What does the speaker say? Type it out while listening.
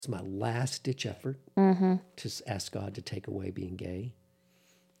It's my last ditch effort to ask God to take away being gay.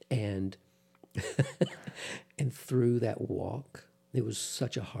 And and through that walk, it was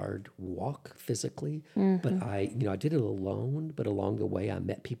such a hard walk physically, but I did it alone, but along the way I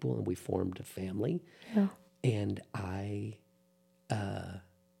met people and we formed a family. Yeah. And I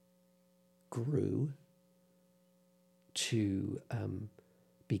grew to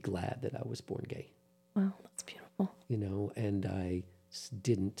be glad that I was born gay, Wow, that's beautiful. and I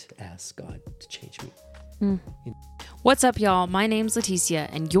didn't ask God to change me. What's up, y'all? My name's Leticia,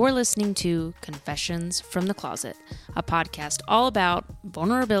 and you're listening to Confessions from the Closet, a podcast all about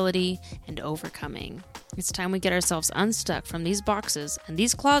vulnerability and overcoming. It's time we get ourselves unstuck from these boxes and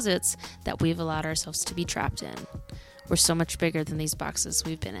these closets that we've allowed ourselves to be trapped in. We're so much bigger than these boxes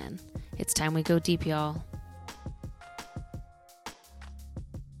we've been in. It's time we go deep, y'all.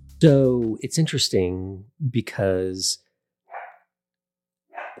 So it's interesting because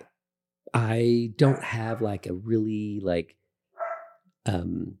I don't have like a really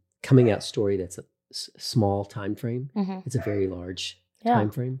coming out story that's a small time frame. It's a very large time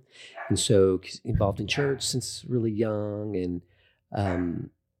frame. And so involved in church since really young, and at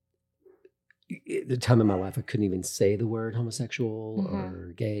the time in my life I couldn't even say the word homosexual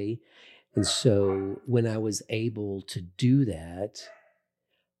or gay. And so when I was able to do that,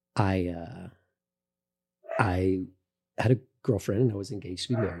 I had a girlfriend and I was engaged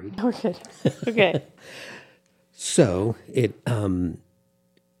to be married. Oh, good. Okay. So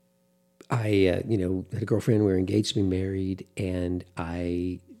I had a girlfriend. We were engaged to be married, and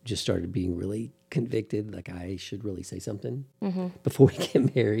I just started being really convicted, like I should really say something before we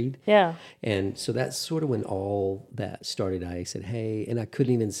get married. Yeah. And so that's sort of when all that started. I said, hey, and I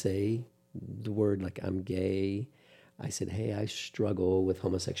couldn't even say the word like I'm gay. I said, hey, I struggle with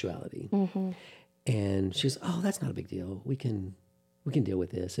homosexuality. And she goes, oh, that's not a big deal. We can deal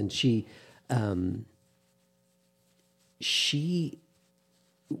with this. And she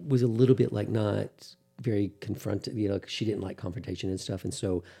was a little bit like not very confronted, 'cause she didn't like confrontation and stuff. And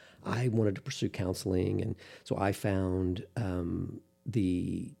so I wanted to pursue counseling. And so I found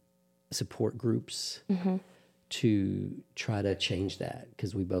the support groups to try to change that,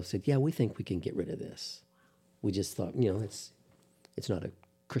 because we both said, yeah, we think we can get rid of this. We just thought, it's not a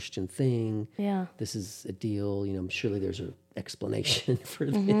Christian thing. Yeah. This is a deal. Surely there's an explanation for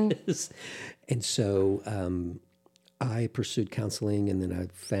this. And so I pursued counseling, and then I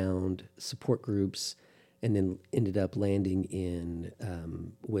found support groups, and then ended up landing in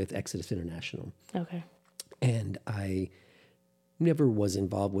with Exodus International. Okay. And I never was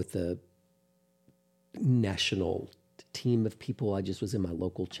involved with the national team of people. I just was in my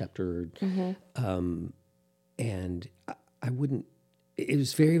local chapter. And I wouldn't, it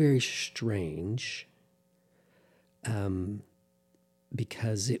was very, very strange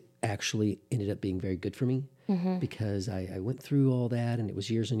because it actually ended up being very good for me, because I went through all that, and it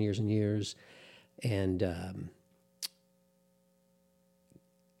was years and years and years, and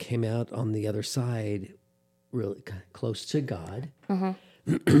came out on the other side really close to God,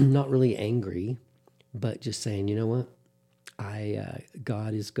 not really angry, but just saying, you know what,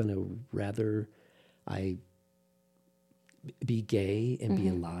 God is going to rather I be gay and be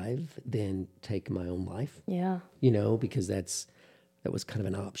alive than take my own life. Yeah. Because that was kind of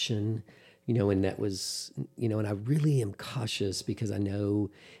an option, and that was, and I really am cautious, because I know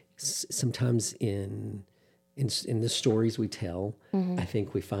sometimes in the stories we tell, I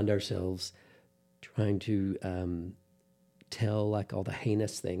think we find ourselves trying to tell like all the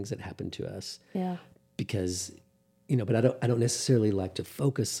heinous things that happened to us. Yeah. Because, but I don't necessarily like to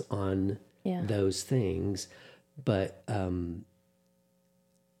focus on those things. But, so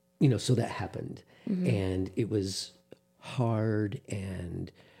that happened, and it was hard,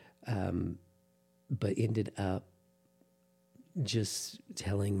 and, but ended up just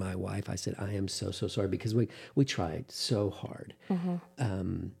telling my wife, I said, I am so, so sorry, because we tried so hard.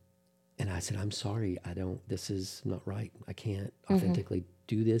 And I said, I'm sorry. This is not right. I can't authentically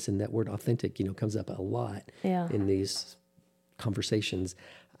do this. And that word authentic, comes up a lot in these conversations.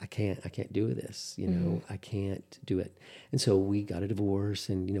 I can't do this, I can't do it. And so we got a divorce,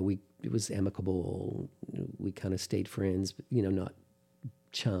 and, it was amicable. We kind of stayed friends, but, not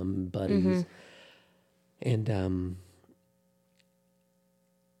chum buddies. And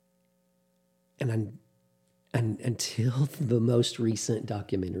until the most recent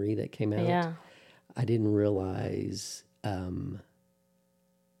documentary that came out, I didn't realize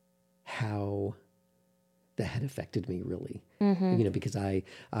how that had affected me, really. Because I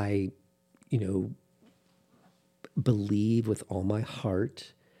believe with all my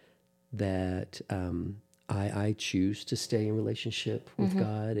heart that I choose to stay in relationship with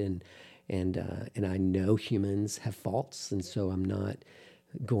God, and I know humans have faults, and so I'm not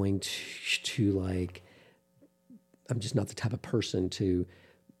going to like, I'm just not the type of person to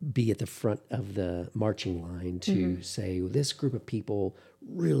be at the front of the marching line to say, well, this group of people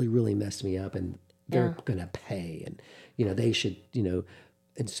really, really messed me up and they're going to pay, and, they should,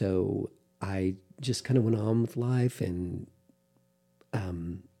 and so I just kind of went on with life. And,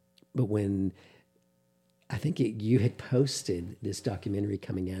 but when I think you had posted this documentary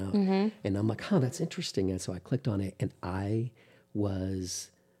coming out, and I'm like, that's interesting. And so I clicked on it, and I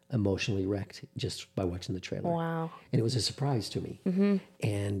was emotionally wrecked just by watching the trailer. Wow. And it was a surprise to me.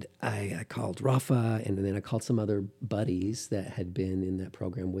 And I called Rafa, and then I called some other buddies that had been in that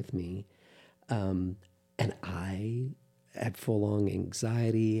program with me. And I had full-on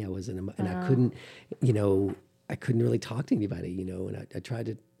anxiety. I was and I couldn't, I couldn't really talk to anybody, and I tried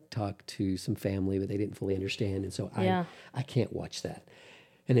to talk to some family, but they didn't fully understand. And so I can't watch that.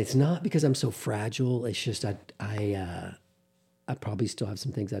 And it's not because I'm so fragile. It's just I probably still have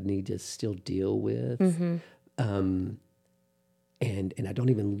some things I need to still deal with. And I don't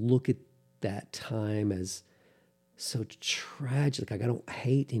even look at that time as so tragic. Like, I don't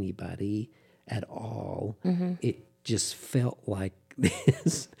hate anybody at all. It just felt like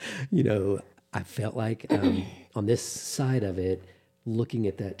this, I felt like on this side of it, looking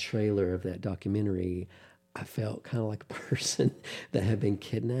at that trailer of that documentary, I felt kind of like a person that had been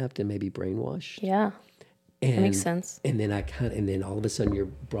kidnapped and maybe brainwashed. Yeah. And, that makes sense. And then and then all of a sudden you're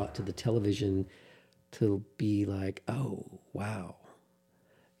brought to the television to be like, oh, wow,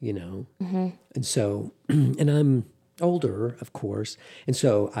 And so, and I'm older, of course, and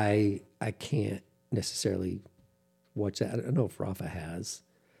so I can't necessarily watch that. I don't know if Rafa has.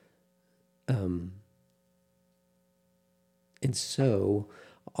 And so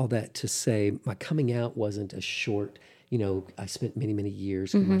all that to say, my coming out wasn't a short, I spent many, many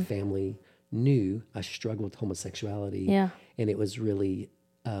years, my family knew I struggled with homosexuality. Yeah. And it was really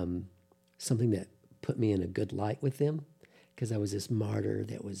something that put me in a good light with them, because I was this martyr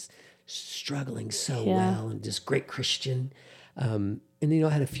that was struggling so well and just great Christian. And, I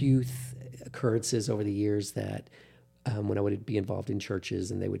had a few occurrences over the years that when I would be involved in churches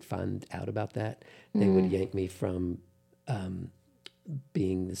and they would find out about that, they would yank me from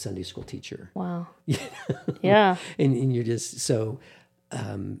being the Sunday school teacher. Wow. Yeah. And you're just, so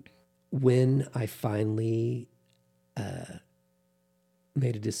when I finally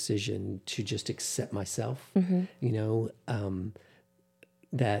made a decision to just accept myself,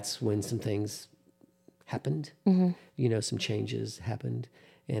 that's when some things happened, some changes happened.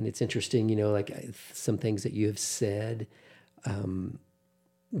 And it's interesting, like some things that you have said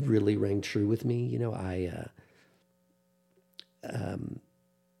really rang true with me. I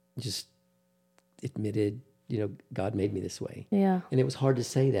just admitted, God made me this way. Yeah. And it was hard to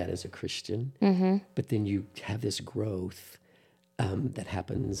say that as a Christian, but then you have this growth that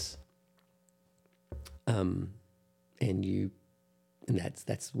happens, and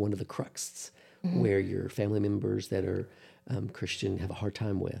that's one of the crux where your family members that are Christian have a hard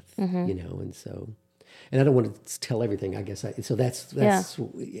time with, and so, and I don't want to tell everything, I guess. So that's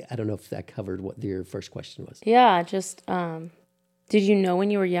I don't know if that covered what your first question was. Yeah, just did you know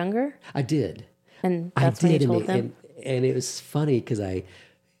when you were younger? I did. And that's when you told them? And it was funny because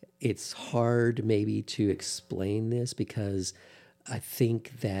it's hard maybe to explain this, because I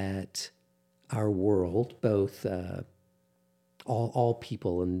think that our world, both all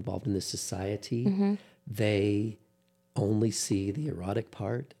people involved in this society, they only see the erotic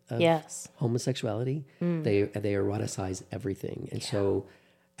part of homosexuality. They eroticize everything. And so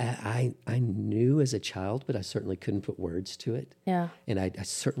I knew as a child, but I certainly couldn't put words to it. Yeah. And I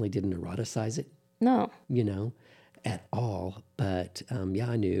certainly didn't eroticize it. No. At all. But I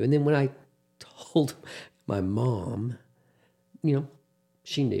knew. And then when I told my mom,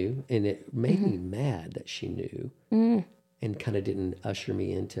 she knew, and it made me mad that she knew, and kind of didn't usher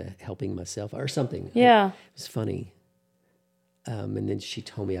me into helping myself or something. Yeah. It was funny. And then she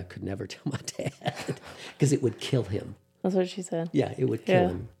told me I could never tell my dad because it would kill him. That's what she said. Yeah, it would kill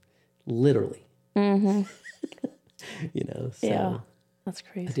him. Literally. Mm-hmm. So yeah. That's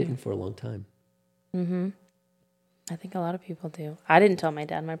crazy. I didn't for a long time. Mm-hmm. I think a lot of people do. I didn't tell my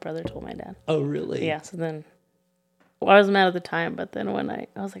dad. My brother told my dad. Oh, really? Yeah, so then, I was mad at the time, but then when I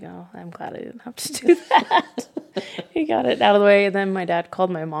was like, oh, I'm glad I didn't have to do that. He got it out of the way, and then my dad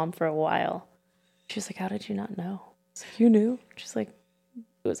called my mom for a while. She was like, how did you not know? I was like, you knew? She's like,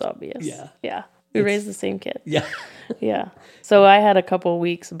 it was obvious. Yeah. Yeah. We raised the same kid. Yeah. Yeah. So I had a couple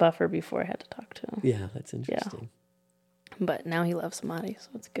weeks buffer before I had to talk to him. Yeah, that's interesting. But now he loves Samadi, so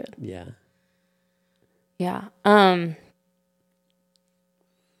it's good. Yeah. Yeah.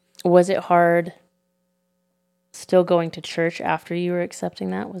 Was it hard still going to church after you were accepting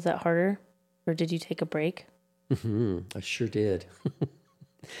that? Was that harder? Or did you take a break? I sure did. I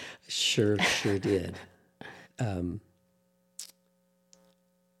sure did.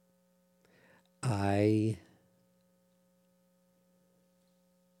 I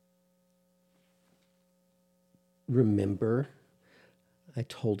remember I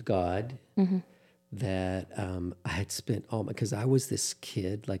told God that I had spent because I was this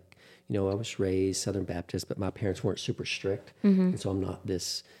kid, like, I was raised Southern Baptist, but my parents weren't super strict. And so I'm not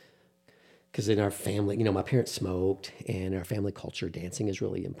this, because in our family, my parents smoked, and our family culture, dancing is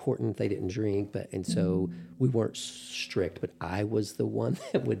really important. They didn't drink, and so we weren't strict, but I was the one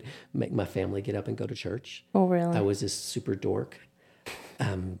that would make my family get up and go to church. Oh, really? I was this super dork.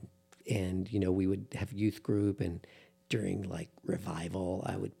 And, we would have youth group, and during like revival,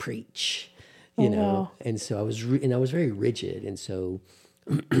 I would preach, wow. And so I was very rigid. And so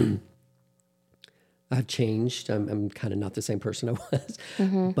I've changed. I'm kind of not the same person I was,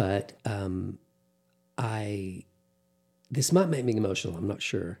 but this might make me emotional. I'm not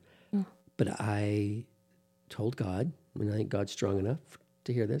sure, but I told God, and I think God's strong enough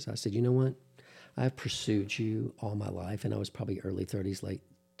to hear this. I said, you know what? I've pursued you all my life, and I was probably early 30s, late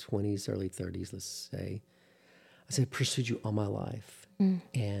 20s, early 30s, let's say. I said, I pursued you all my life,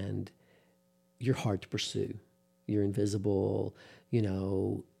 and you're hard to pursue. You're invisible,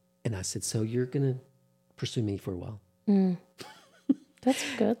 and I said, so you're going to pursue me for a while. That's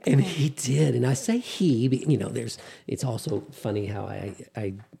good. And he did. And I say he, but, it's also funny how I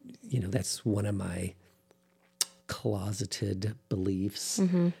that's one of my closeted beliefs.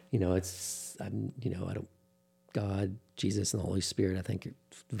 God, Jesus, and the Holy Spirit, I think, are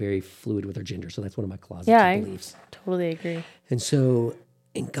very fluid with our gender. So that's one of my closeted beliefs. I totally agree.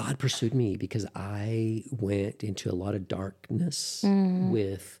 And God pursued me because I went into a lot of darkness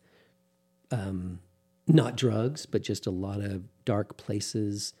with, not drugs, but just a lot of dark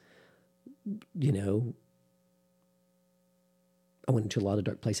places. I went into a lot of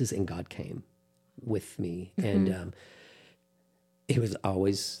dark places, and God came with me. And it was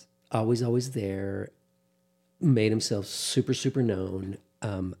always there, made himself super, super known.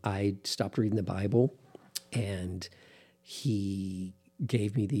 I stopped reading the Bible, and he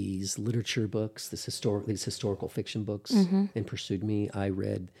gave me these literature books, these historical fiction books, and pursued me. I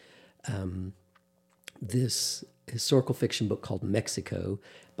read this historical fiction book called Mexico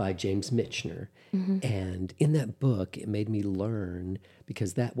by James Michener. And in that book, it made me learn,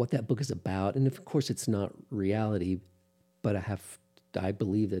 because what that book is about, and of course it's not reality, but I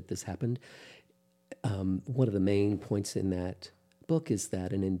believe that this happened. One of the main points in that book is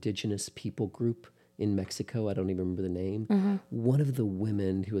that an indigenous people group in Mexico, I don't even remember the name, one of the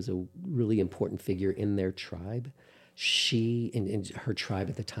women who was a really important figure in their tribe, she and her tribe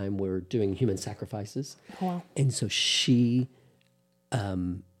at the time were doing human sacrifices. Wow. And so she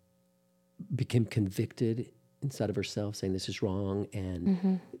became convicted inside of herself, saying this is wrong,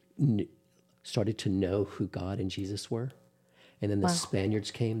 and started to know who God and Jesus were. And then the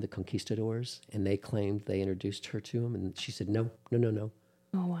Spaniards came, the conquistadors, and they claimed they introduced her to him. And she said, no.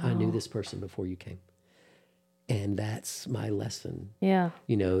 Oh, wow. I knew this person before you came. And that's my lesson. Yeah.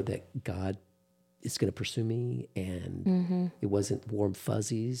 That God is going to pursue me. And it wasn't warm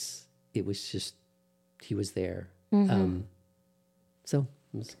fuzzies. It was just, he was there. That's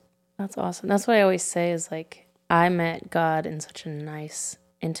awesome. That's what I always say is, like, I met God in such a nice,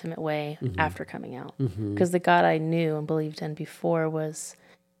 intimate way after coming out, because the God I knew and believed in before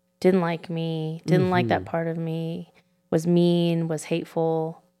didn't like me, didn't like that part of me, was mean, was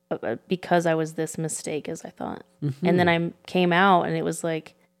hateful, because I was this mistake, as I thought. And then I came out, and it was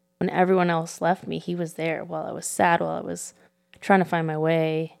like, when everyone else left me, he was there. While I was sad, while I was trying to find my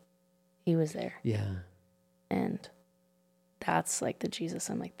way, he was there. Yeah. And that's like the Jesus.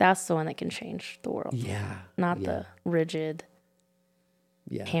 I'm like, that's the one that can change the world. Yeah. Not the rigid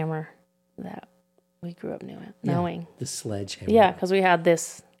hammer that we grew up knowing. The sledgehammer. Yeah, because we had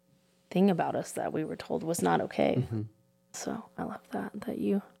this thing about us that we were told was not okay. So I love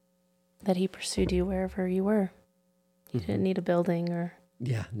that he pursued you wherever you were. You didn't need a building or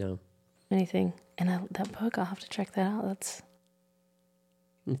anything. And that book, I'll have to check that out.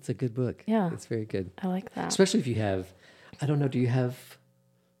 It's a good book. Yeah. It's very good. I like that. Especially if you have, I don't know, do you have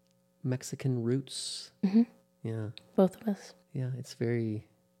Mexican roots? Yeah. Both of us. Yeah, it's very,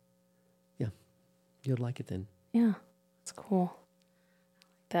 you'll like it then. Yeah, it's cool.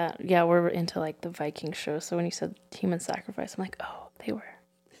 We're into like the Viking show. So when you said human sacrifice, I'm like, oh, they were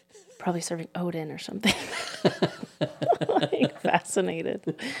probably serving Odin or something. Like,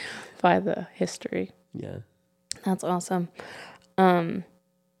 fascinated by the history. Yeah. That's awesome.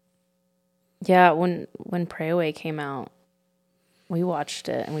 Yeah, when Pray Away came out, we watched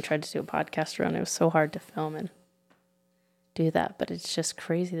it and we tried to do a podcast around it. It was so hard to film and do that, but it's just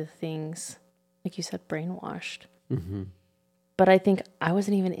crazy the things, like you said, brainwashed. Mm-hmm. But I think I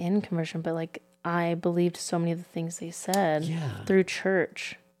wasn't even in conversion, but like I believed so many of the things they said Yeah. through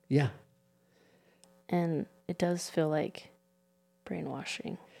church. Yeah. And it does feel like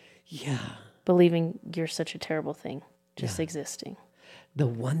brainwashing. Yeah. Believing you're such a terrible thing, just Yeah. existing. The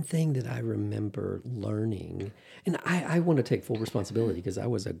one thing that I remember learning, and I want to take full responsibility because I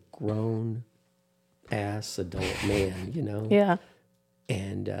was a grown ass adult man, you know? Yeah.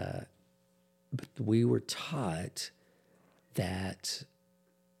 And but we were taught that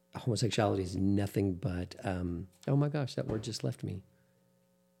homosexuality is nothing but, oh my gosh, that word just left me.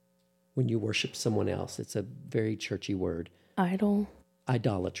 When you worship someone else, it's a very churchy word. Idolatry.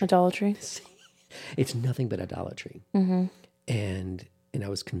 Idolatry. It's nothing but idolatry. Mm-hmm. And I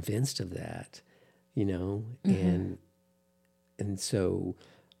was convinced of that, you know, Mm-hmm. and so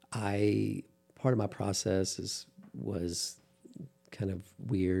part of my process was kind of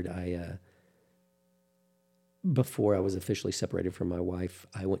weird. Before I was officially separated from my wife,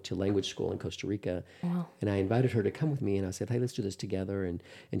 I went to language school in Costa Rica. Wow. And I invited her to come with me, and I said, hey, let's do this together. And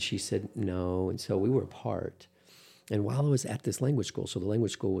she said no, and so we were apart. And while I was at this language school, so the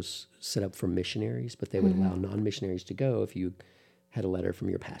language school was set up for missionaries, but they would allow non-missionaries to go if you had a letter from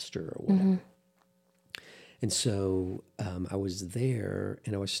your pastor or whatever. And so I was there,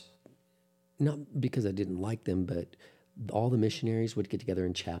 and I was, not because I didn't like them, but all the missionaries would get together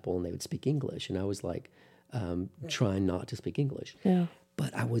in chapel, and they would speak English. And I was like, trying not to speak English. Yeah.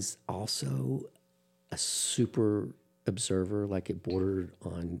 But I was also a super observer, like it bordered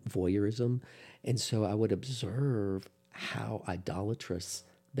on voyeurism. And so I would observe how idolatrous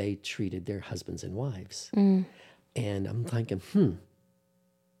they treated their husbands and wives. And I'm thinking,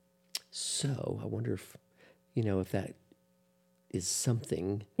 so I wonder if, you know, if that is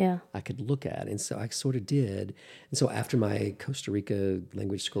something Yeah. I could look at. And so I sort of did. And so after my Costa Rica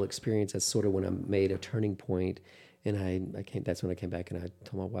language school experience, that's sort of when I made a turning point. And that's when I came back and I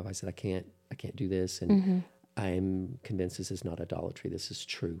told my wife, I said, I can't do this. And I'm convinced this is not idolatry. This is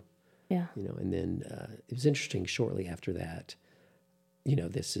true. Yeah. You know, and then it was interesting shortly after that, you know,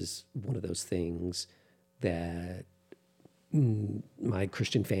 this is one of those things that my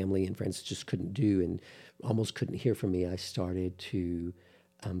Christian family and friends just couldn't do and almost couldn't hear from me. I started to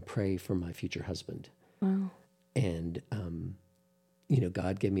pray for my future husband. Wow. And, you know,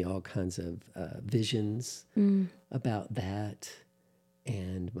 God gave me all kinds of visions about that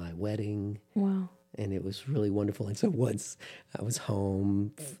and my wedding. Wow. And it was really wonderful. And so once I was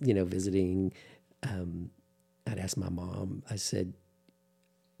home, you know, visiting, I'd asked my mom, I said,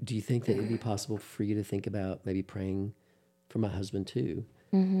 do you think that it would be possible for you to think about maybe praying for my husband too?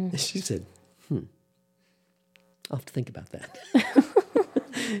 And she said, I'll have to think about that.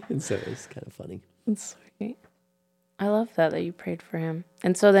 And so it was kind of funny. That's sweet. I love that you prayed for him.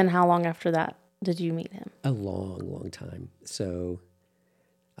 And so then how long after that did you meet him? A long, long time. So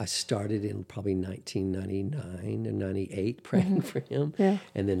I started in probably 1999 and 98 praying for him. Yeah.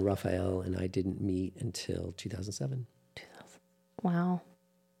 And then Raphael and I didn't meet until 2007. Wow.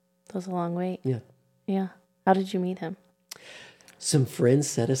 That was a long wait. Yeah. Yeah. How did you meet him? Some friends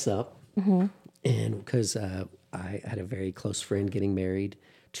set us up. And because I had a very close friend getting married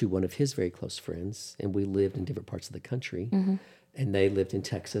to one of his very close friends, and we lived in different parts of the country, and they lived in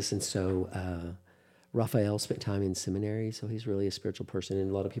Texas. And so Raphael spent time in seminary, so he's really a spiritual person, and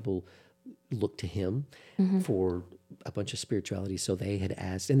a lot of people look to him for a bunch of spirituality. So they had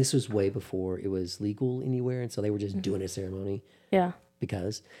asked, and this was way before it was legal anywhere, and so they were just doing a ceremony Yeah.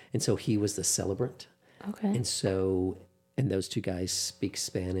 and so he was the celebrant. Okay. And so, and those two guys speak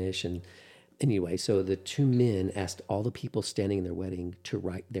Spanish. And anyway, so the two men asked all the people standing in their wedding to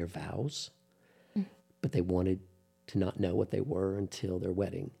write their vows, but they wanted to not know what they were until their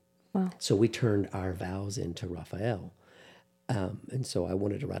wedding. Wow. So we turned our vows into Raphael. And so I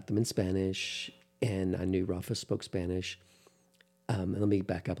wanted to write them in Spanish, and I knew Rafa spoke Spanish. And let me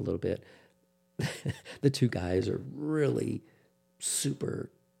back up a little bit. The two guys are really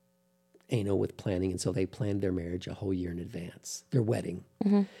super anal with planning, and so they planned their marriage a whole year in advance, their wedding.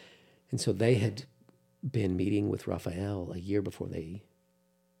 And so they had been meeting with Raphael a year before they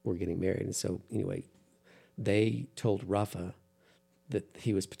were getting married. And so anyway, they told Rafa that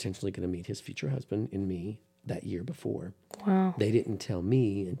he was potentially going to meet his future husband in me that year before. Wow. They didn't tell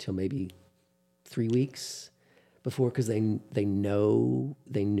me until maybe 3 weeks before, because they knew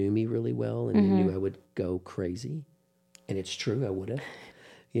me really well, and they knew I would go crazy. And it's true, I would have,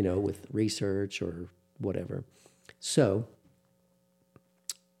 you know, with research or whatever. So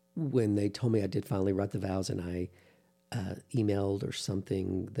when they told me I did finally write the vows, and I emailed or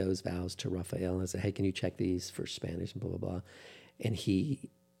something those vows to Raphael, and I said, hey, can you check these for Spanish and blah, blah, blah. And he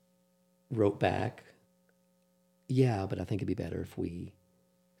wrote back, yeah, but I think it'd be better if we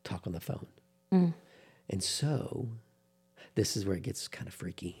talk on the phone. And so this is where it gets kind of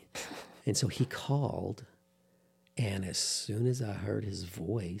freaky. And so he called, and as soon as I heard his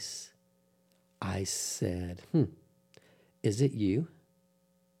voice, I said, is it you?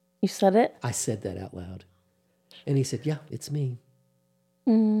 You said it? I said that out loud. And he said, yeah, it's me.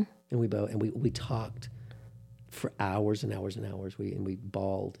 And we talked for hours and hours and hours. We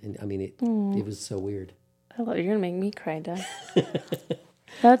bawled. And I mean, it was so weird. You're going to make me cry, Dad.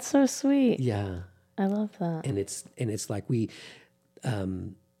 That's so sweet. Yeah. I love that. And it's like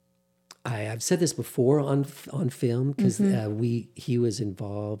I've said this before on film, because he was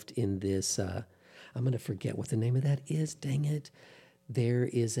involved in this. I'm going to forget what the name of that is. Dang it! There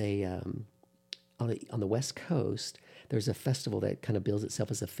is on the West Coast. There's a festival that kind of bills itself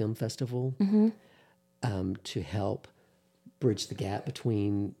as a film festival to help bridge the gap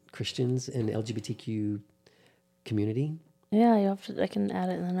between Christians and LGBTQ community. Yeah, I can add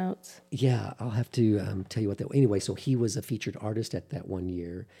it in the notes. Yeah, I'll have to tell you what that. Anyway, so he was a featured artist at that one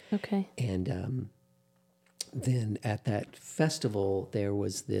year. Okay. And then at that festival, there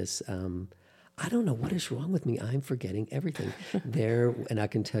was this. I don't know what is wrong with me. I'm forgetting everything. And I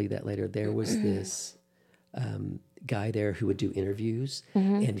can tell you that later. There was this guy there who would do interviews,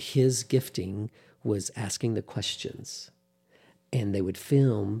 and his gifting was asking the questions, and they would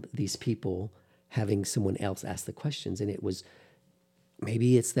film these people having someone else ask the questions. And it was,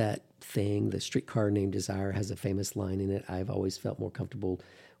 maybe it's that thing, the Streetcar Named Desire has a famous line in it. I've always felt more comfortable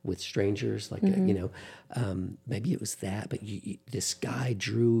with strangers, like, maybe it was that, but this guy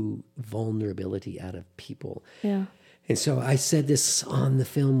drew vulnerability out of people. Yeah. And so I said this on the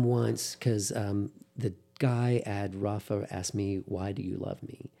film once, because the guy, Rafa, asked me, why do you love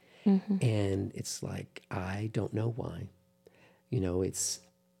me? And it's like, I don't know why.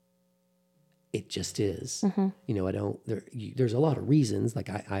 It just is. There's a lot of reasons. Like,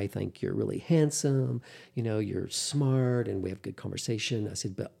 I think you're really handsome, you're smart, and we have good conversation. I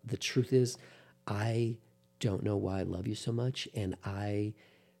said, but the truth is, I don't know why I love you so much. And I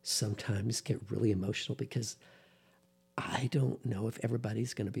sometimes get really emotional because I don't know if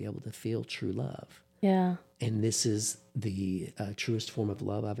everybody's going to be able to feel true love. Yeah. And this is the truest form of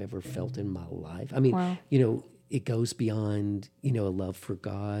love I've ever felt in my life. I mean, wow. It goes beyond, a love for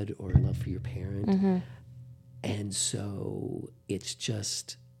God or a love for your parent. And so it's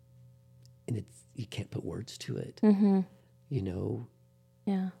just, and you can't put words to it,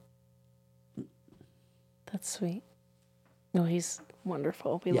 Yeah. That's sweet. No, he's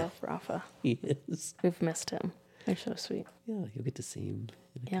wonderful. We love Rafa. He is. We've missed him. They're so sweet. Yeah, you'll get to see him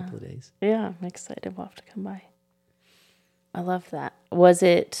in a couple of days. Yeah, I'm excited. We'll have to come by. I love that. Was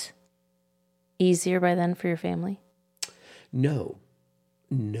it easier by then for your family? No.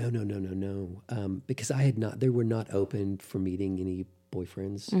 Because they were not open for meeting any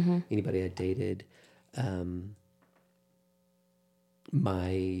boyfriends, anybody I dated.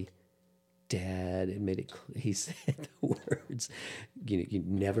 My dad had made it clear, he said the words, you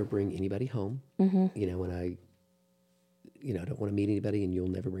never bring anybody home. And I don't want to meet anybody, and you'll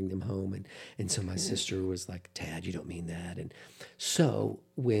never bring them home. And so my sister was like, Dad, you don't mean that. And so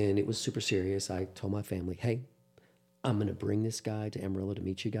when it was super serious, I told my family, hey, I'm going to bring this guy to Amarillo to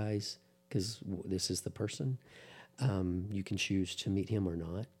meet you guys, because this is the person. You can choose to meet him or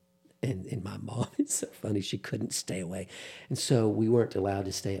not. And my mom, it's so funny, she couldn't stay away. And so we weren't allowed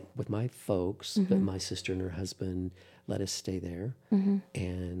to stay with my folks, but my sister and her husband let us stay there.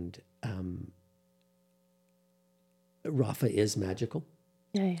 And Rafa is magical.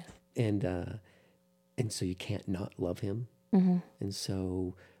 Yeah. And so you can't not love him. And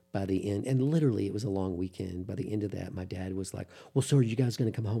so by the end, and literally it was a long weekend, by the end of that, my dad was like, well, so are you guys going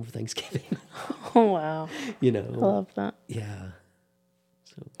to come home for Thanksgiving? Oh, wow. I love that. Yeah.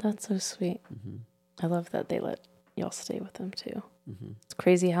 So that's so sweet. I love that they let y'all stay with them too. It's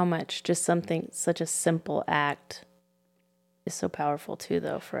crazy how much just such a simple act is so powerful too,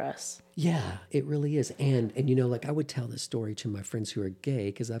 though, for us. Yeah, it really is. And like, I would tell this story to my friends who are gay,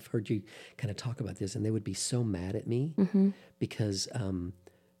 because I've heard you kind of talk about this, and they would be so mad at me because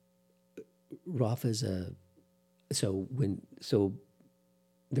Rafa's so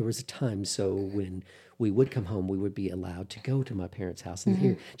there was a time, so when we would come home, we would be allowed to go to my parents' house. And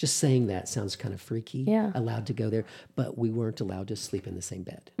here, just saying that sounds kind of freaky. Yeah. Allowed to go there, but we weren't allowed to sleep in the same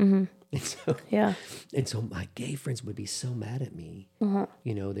bed. And so, and so my gay friends would be so mad at me.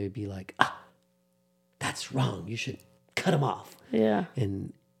 They'd be like, that's wrong. You should cut them off. Yeah.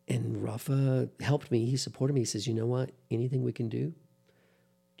 And Rafa helped me. He supported me. He says, you know what? Anything we can do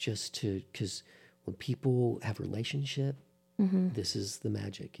because when people have relationship, this is the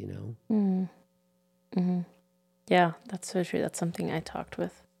magic, you know? Yeah, that's so true. That's something I talked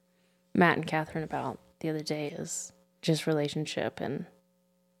with Matt and Catherine about the other day, is just relationship and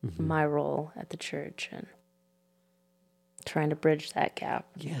my role at the church and trying to bridge that gap.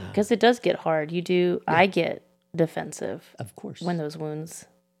 Yeah. Because it does get hard. I get defensive Of course. when those wounds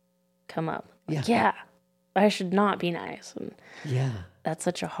come up. Like, Yeah. I should not be nice. And Yeah. that's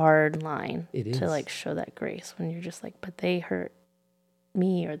such a hard line It is. to like show that grace when you're just like, but they hurt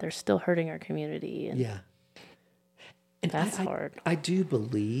me, or they're still hurting our community. And Yeah. And that's hard. I do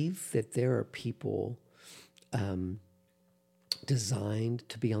believe that there are people designed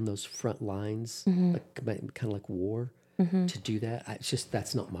to be on those front lines, like kind of like war, to do that. It's just,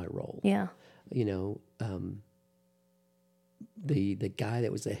 that's not my role. Yeah. You know, the guy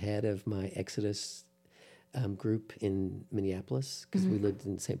that was the head of my Exodus group in Minneapolis, because we lived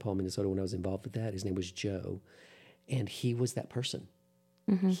in St. Paul, Minnesota when I was involved with that. His name was Joe, and he was that person.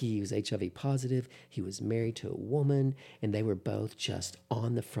 He was HIV positive. He was married to a woman, and they were both just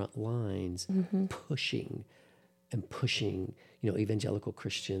on the front lines, pushing, you know, evangelical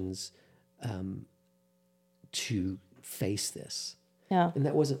Christians to face this. Yeah. And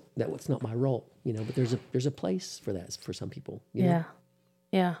that was not my role, you know. But there's a place for that for some people. You know?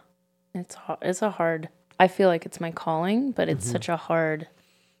 Yeah. It's a hard. I feel like it's my calling, but it's such a hard.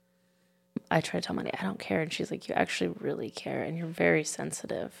 I try to tell Monday, I don't care, and she's like, you actually really care, and you're very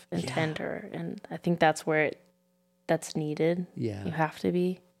sensitive and tender, and I think that's where that's needed. Yeah. You have to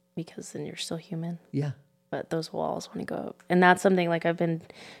be, because then you're still human. Yeah. But those walls when you go up, and that's something like I've been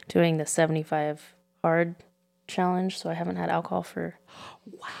doing the 75 hard challenge, so I haven't had alcohol for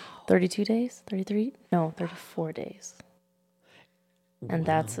 32 days, 34 days, and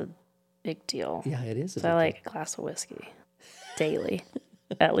that's a big deal. Yeah, it is. So I like a glass of whiskey daily,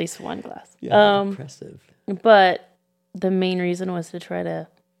 at least one glass. Yeah, impressive. But the main reason was to try to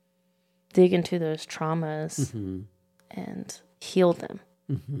dig into those traumas and heal them.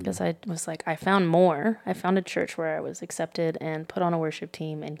 Because I was like, I found more. I found a church where I was accepted and put on a worship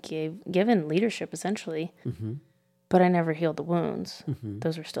team and given leadership, essentially. But I never healed the wounds.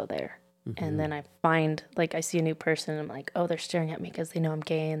 Those were still there. And then I find, like, I see a new person, and I'm like, oh, they're staring at me because they know I'm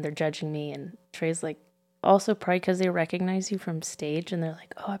gay, and they're judging me. And Trey's like, also probably because they recognize you from stage, and they're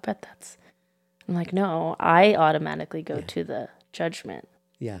like, oh, I bet that's... I'm like, no, I automatically go to the judgment.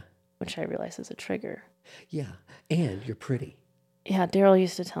 Yeah. Which I realize is a trigger. Yeah. And you're pretty. Yeah, Daryl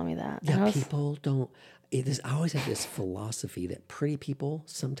used to tell me that. Yeah, people don't... I always have this philosophy that pretty people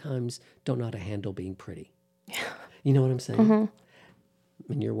sometimes don't know how to handle being pretty. Yeah. You know what I'm saying?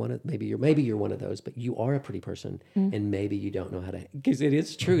 And you're maybe you're one of those, but you are a pretty person, and maybe you don't know how to, because it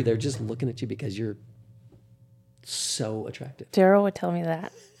is true. They're just looking at you because you're so attractive. Daryl would tell me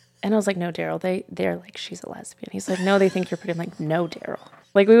that. And I was like, no, Daryl, they're like, she's a lesbian. He's like, no, they think you're pretty. I'm like, no, Daryl.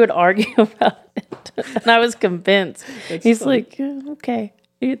 Like, we would argue about it. And I was convinced. He's funny. Like, okay,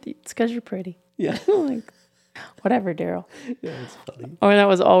 it's because you're pretty. Yeah. I'm like, whatever, Daryl. Yeah, it's funny. Or that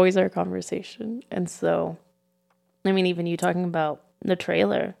was always our conversation. And so, I mean, even you talking about the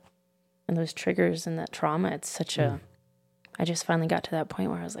trailer and those triggers and that trauma, it's such I just finally got to that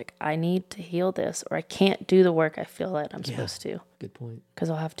point where I was like, I need to heal this, or I can't do the work I feel that I'm supposed to. Good point. Because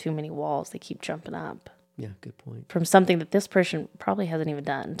I'll have too many walls. They keep jumping up. Yeah, good point. From something that this person probably hasn't even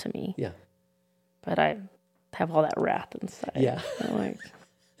done to me. Yeah. But I have all that wrath inside. Yeah. And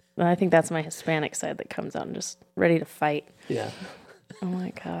I think that's my Hispanic side that comes out and just ready to fight. Yeah. I'm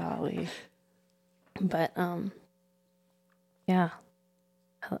like, golly. But, yeah.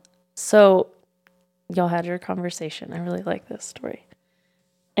 So, y'all had your conversation. I really like this story.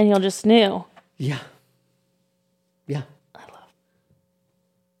 And y'all just knew. Yeah. Yeah. I love.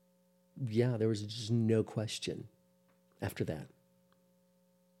 Yeah, there was just no question after that.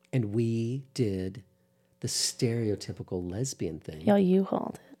 And we did the stereotypical lesbian thing. Y'all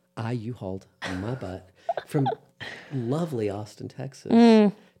U-hauled it. I U-hauled my butt from lovely Austin, Texas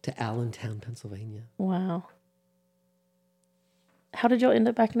to Allentown, Pennsylvania. Wow. How did y'all end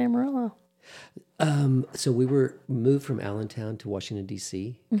up back in Amarillo? So we were moved from Allentown to Washington,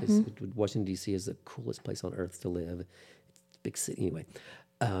 D.C. because Washington, D.C. is the coolest place on earth to live. It's a big city. Anyway,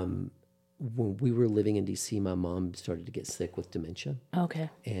 when we were living in D.C., my mom started to get sick with dementia. Okay.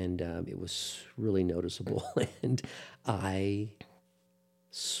 And it was really noticeable. And I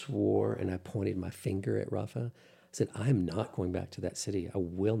swore and I pointed my finger at Rafa. I said, I'm not going back to that city. I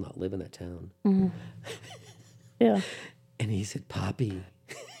will not live in that town. Yeah. And he said, Poppy.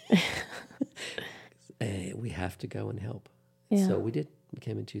 we have to go and help. Yeah. So we did. We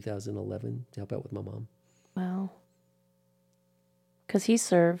came in 2011 to help out with my mom. Wow. Because he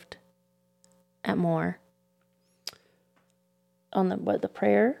served at Moore on the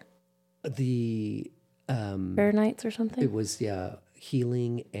prayer prayer nights or something. It was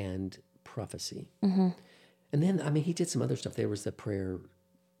healing and prophecy. And then I mean he did some other stuff. There was the prayer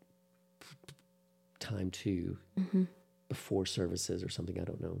time too, before services or something. I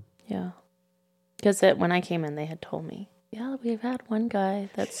don't know. Yeah. Because when I came in, they had told me, yeah, we've had one guy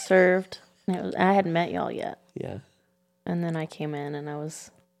that served. And I hadn't met y'all yet. Yeah. And then I came in, and I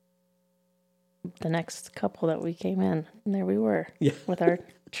was the next couple that we came in, and there we were with our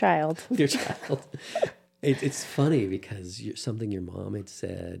child. With your child. It's funny because something your mom had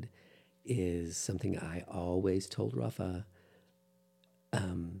said is something I always told Rafa.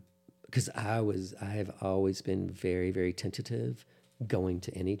 Because I have always been very, very tentative going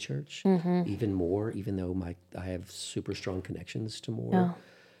to any church, even more, even though I have super strong connections to more.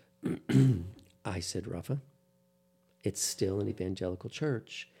 Yeah. I said, Rafa, it's still an evangelical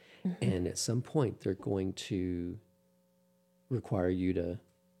church. And at some point, they're going to require you to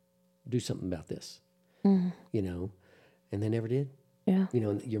do something about this, you know? And they never did. Yeah. You know,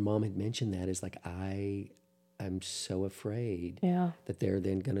 and your mom had mentioned that as like, I'm so afraid that they're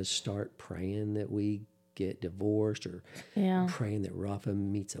then going to start praying that we get divorced or praying that Rafa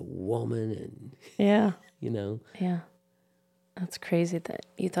meets a woman and, you know. Yeah. That's crazy that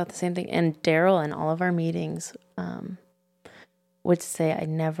you thought the same thing. And Daryl in all of our meetings would say, I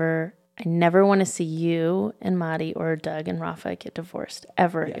never want to see you and Madi or Doug and Rafa get divorced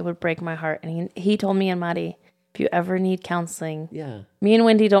ever. Yeah. It would break my heart. And he told me and Madi, if you ever need counseling, me and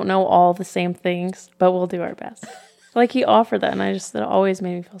Wendy don't know all the same things, but we'll do our best. Like he offered that, and that always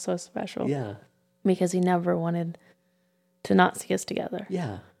made me feel so special. Yeah. Because he never wanted to not see us together.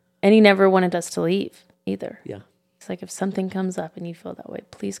 Yeah. And he never wanted us to leave either. Yeah. It's like, if something comes up and you feel that way,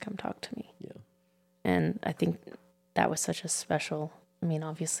 please come talk to me. Yeah. And I think that was such a special, I mean,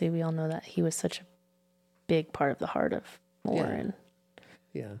 obviously we all know that he was such a big part of the heart of Moore. And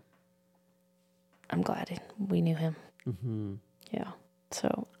I'm glad we knew him. Mm-hmm. Yeah.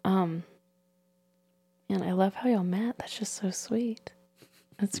 So, and I love how y'all met. That's just so sweet.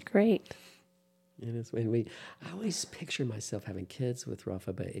 That's great. It is. I always picture myself having kids with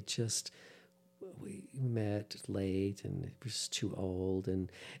Rafa, but it just, we met late and it was too old.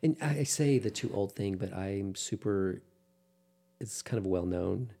 And I say the too old thing, but I'm super, it's kind of well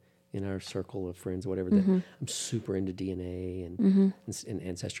known in our circle of friends, whatever, that I'm super into DNA and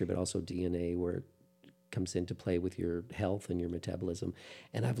ancestry, but also DNA where it comes into play with your health and your metabolism.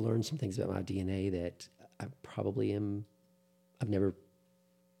 And I've learned some things about my DNA that I probably am, I've never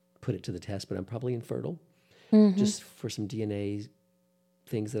put it to the test, but I'm probably infertile just for some DNA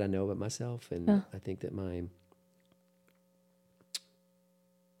things that I know about myself. And I think that my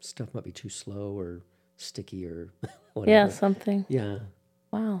stuff might be too slow or sticky or whatever. Yeah, something. Yeah.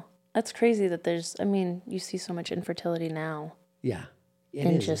 Wow. That's crazy that you see so much infertility now. Yeah.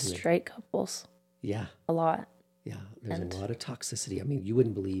 In just straight couples. Yeah. A lot. Yeah. There's a lot of toxicity. I mean, you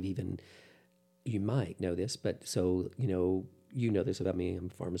wouldn't believe even, you might know this, but so, you know this about me. I'm a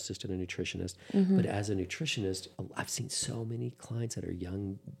pharmacist and a nutritionist. But as a nutritionist, I've seen so many clients that are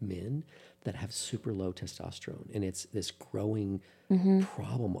young men that have super low testosterone. And it's this growing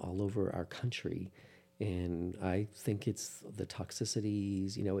problem all over our country. And I think it's the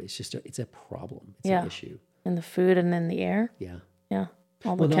toxicities, it's a problem. It's an issue. And the food and then the air. Yeah. Yeah.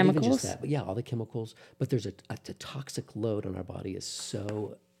 All the chemicals. Not even just that, but all the chemicals. But there's a toxic load on our body is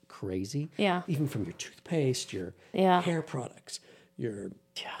so crazy. Yeah. Even from your toothpaste, your hair products, your...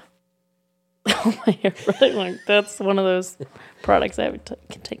 Yeah. Oh, my hair product. Like, that's one of those products I haven't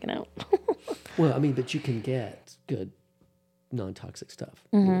taken out. Well, but you can get good non-toxic stuff.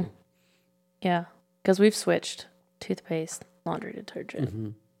 Yeah. Because we've switched toothpaste, laundry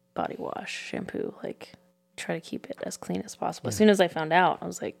detergent, body wash, shampoo, try to keep it as clean as possible. As soon as I found out, I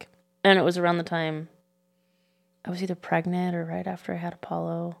was like, and it was around the time I was either pregnant or right after I had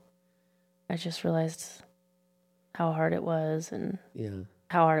Apollo. I just realized how hard it was and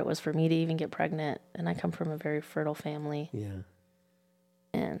how hard it was for me to even get pregnant. And I come from a very fertile family. Yeah.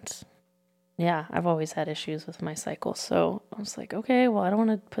 And I've always had issues with my cycle. So I was like, okay, well, I don't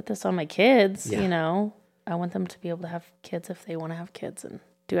want to put this on my kids, I want them to be able to have kids if they want to have kids and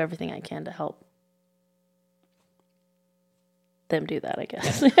do everything I can to help them do that, I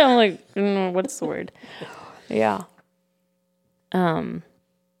guess. I'm like, what's the word? Yeah. I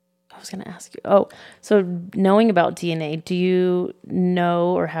was going to ask you. Oh, so knowing about DNA, do you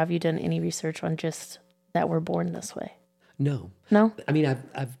know or have you done any research on just that we're born this way? No. No?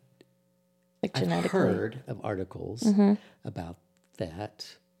 I've Like I've genetically. heard of articles about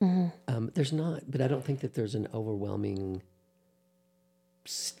that. There's not, but I don't think that there's an overwhelming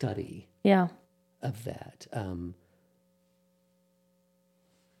study Yeah. of that. And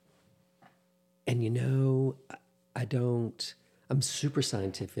I'm super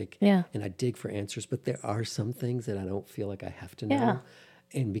scientific Yeah. and I dig for answers, but there are some things that I don't feel like I have to know. Yeah.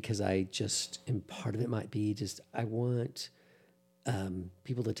 And because and part of it might be just, I want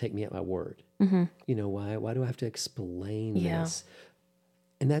people to take me at my word. Why do I have to explain Yeah. this?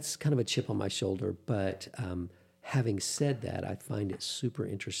 And that's kind of a chip on my shoulder. But having said that, I find it super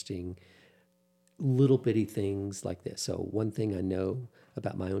interesting, little bitty things like this. So one thing I know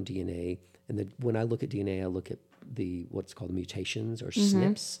about my own DNA, and when I look at DNA, I look at what's called mutations or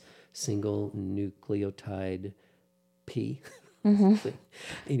SNPs, single nucleotide P.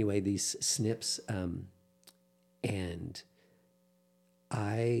 Anyway, these SNPs, and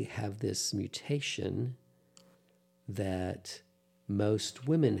I have this mutation that most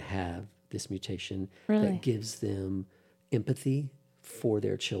women have this mutation Really? that gives them empathy for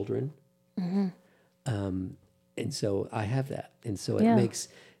their children. And so I have that. And so it Yeah. makes,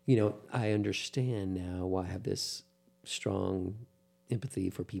 I understand now why I have this strong empathy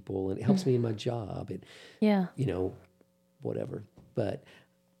for people, and it helps me in my job and, Yeah. whatever. But,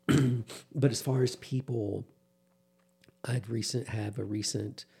 but as far as people, have a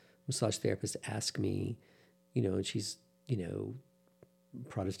recent massage therapist ask me, and she's,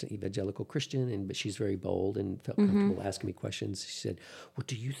 Protestant evangelical Christian, but she's very bold and felt comfortable asking me questions. She said, "Well,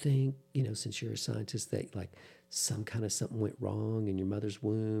 do you think, since you're a scientist, that like something went wrong in your mother's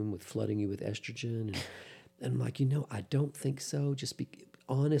womb with flooding you with estrogen?" And I'm like, I don't think so.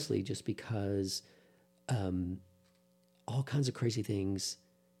 Honestly, just because all kinds of crazy things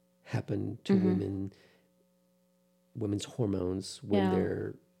happen to women's hormones when Yeah.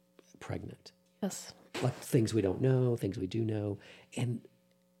 they're pregnant. Yes. Like things we don't know, things we do know. And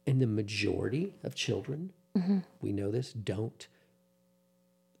the majority of children, we know this,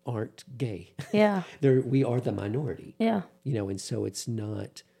 aren't gay. Yeah. We are the minority. Yeah. And so it's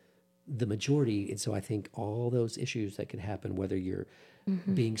not the majority. And so I think all those issues that can happen, whether you're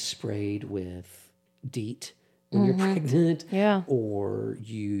being sprayed with DEET when you're pregnant, Yeah. or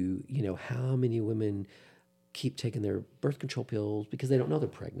how many women keep taking their birth control pills because they don't know they're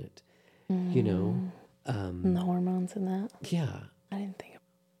pregnant, And the hormones and that. Yeah. I didn't think of.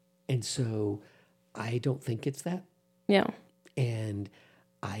 And so I don't think it's that. Yeah. And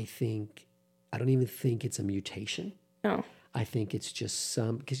I don't even think it's a mutation. No. I think it's just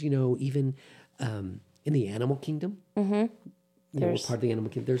because, even in the animal kingdom, we're part of the animal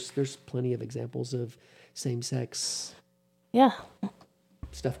kingdom. There's plenty of examples of same-sex Yeah.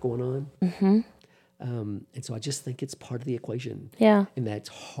 stuff going on. And so I just think it's part of the equation. Yeah. And that's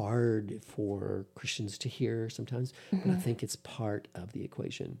hard for Christians to hear sometimes, but I think it's part of the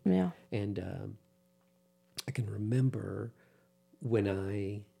equation. Yeah. And I can remember when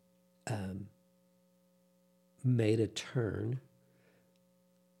I made a turn.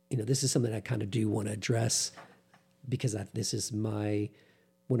 This is something I kind of do want to address because this is one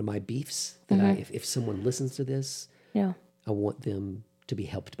of my beefs that if someone listens to this, Yeah. I want them to be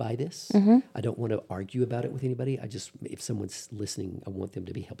helped by this. I don't want to argue about it with anybody. If someone's listening, I want them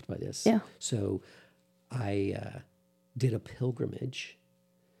to be helped by this. Yeah. So I did a pilgrimage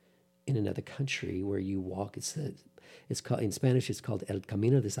in another country where you walk. It's called, in Spanish, it's called El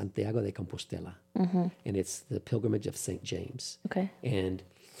Camino de Santiago de Compostela. And it's the pilgrimage of St. James. Okay. And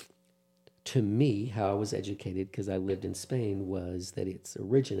to me, how I was educated, because I lived in Spain, was that it's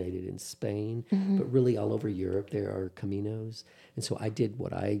originated in Spain, but really all over Europe there are caminos. And so I did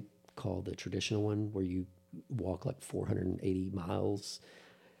what I call the traditional one, where you walk like 480 miles,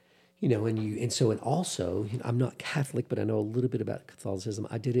 and also, I'm not Catholic, but I know a little bit about Catholicism.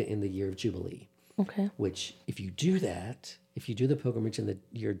 I did it in the year of Jubilee. Okay. Which, if you do the pilgrimage in the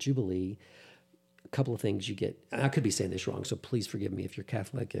year of Jubilee, a couple of things you get. I could be saying this wrong, so please forgive me if you're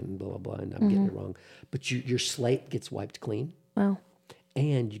Catholic and blah, blah, blah, and I'm getting it wrong. But your slate gets wiped clean. Wow.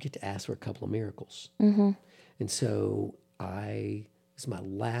 And you get to ask for a couple of miracles. And so it's my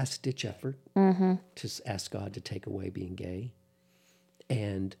last ditch effort to ask God to take away being gay.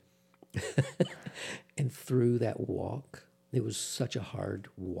 And and through that walk, it was such a hard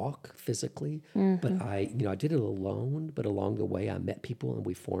walk physically, but I did it alone, but along the way I met people and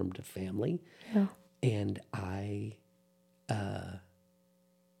we formed a family. Yeah. And I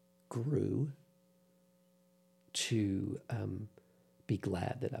grew to be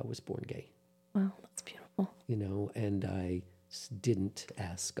glad that I was born gay. Wow, that's beautiful. And I didn't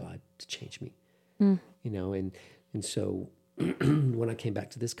ask God to change me. And so when I came back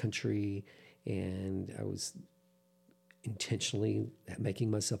to this country and I was intentionally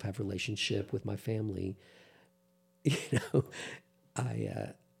making myself have relationship with my family. You know,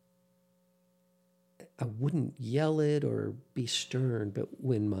 I wouldn't yell it or be stern, but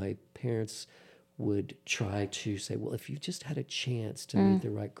when my parents would try to say, well, if you just had a chance to meet the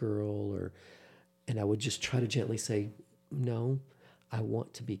right girl, and I would just try to gently say, no, I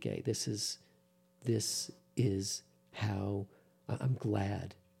want to be gay. This is how I'm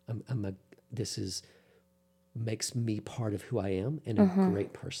glad. Makes me part of who I am and a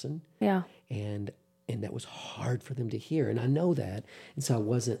great person. Yeah. And that was hard for them to hear. And I know that. And so I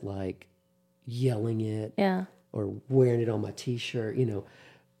wasn't like yelling it or wearing it on my t-shirt,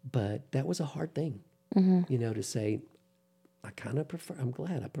 but that was a hard thing, to say, I'm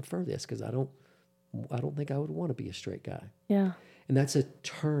glad I prefer this, because I don't think I would want to be a straight guy. Yeah. And that's a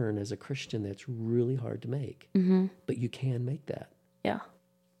turn as a Christian that's really hard to make, but you can make that. Yeah.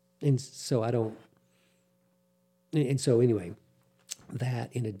 And so anyway, that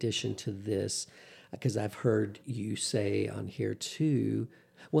in addition to this, because I've heard you say on here too,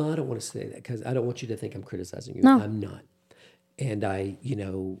 well, I don't want to say that because I don't want you to think I'm criticizing you. No. I'm not. And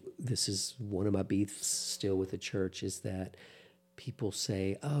this is one of my beefs still with the church, is that people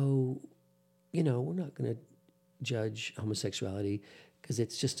say, oh, we're not going to judge homosexuality because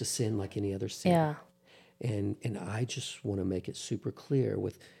it's just a sin like any other sin. Yeah. And I just want to make it super clear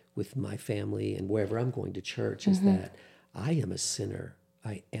with my family and wherever I'm going to church is that I am a sinner.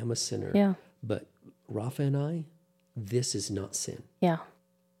 I am a sinner. Yeah. But Rafa and I, this is not sin. Yeah.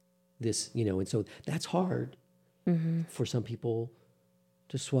 This, and so that's hard for some people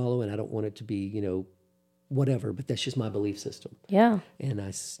to swallow. And I don't want it to be, whatever, but that's just my belief system. Yeah. And I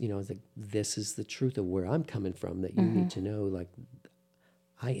was like, this is the truth of where I'm coming from, that you need to know, like,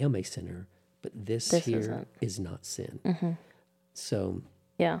 I am a sinner, but this here is not sin. So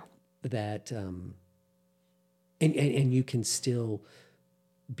yeah, that, and you can still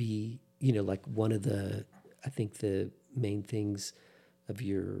be, like I think the main things of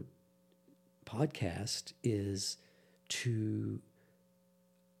your podcast is to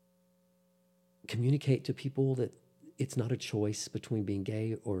communicate to people that it's not a choice between being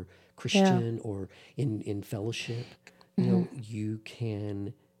gay or Christian or in fellowship. You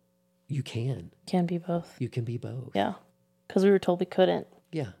can be both. You can be both. Yeah, because we were told we couldn't.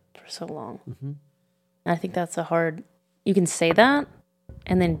 Yeah, for so long. And I think that's you can say that,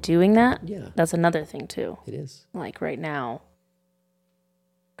 and then doing that. Yeah, that's another thing too. It is. Like right now,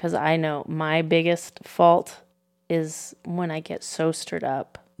 because I know my biggest fault is when I get so stirred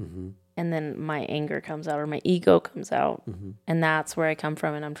up. And then my anger comes out or my ego comes out. And that's where I come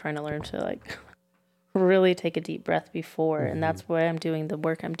from. And I'm trying to learn to like really take a deep breath before. And that's why I'm doing the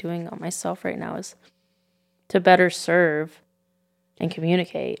work I'm doing on myself right now, is to better serve and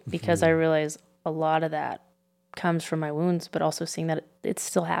communicate, because I realize a lot of that comes from my wounds, but also seeing that it's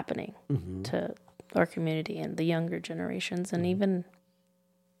still happening to our community and the younger generations and even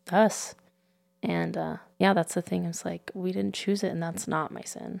us. And that's the thing. It's like, we didn't choose it, and that's not my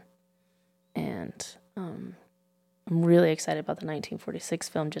sin. And I'm really excited about the 1946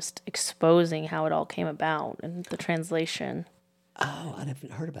 film, just exposing how it all came about and the translation. Oh, I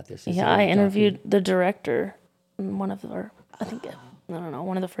haven't heard about this. I interviewed the director in one of the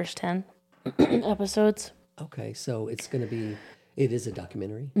first 10 episodes. Okay, so it is a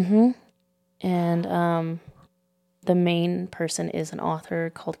documentary. And the main person is an author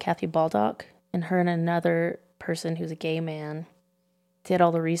called Kathy Baldock, and her and another person who's a gay man did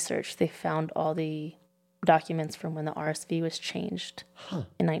all the research. They found all the documents from when the RSV was changed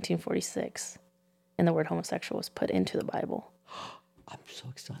in 1946, and the word homosexual was put into the Bible. I'm so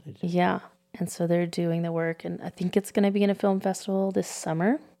excited. Yeah, and so they're doing the work, and I think it's going to be in a film festival this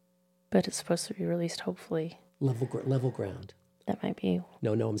summer, but it's supposed to be released hopefully. Level Ground. That might be.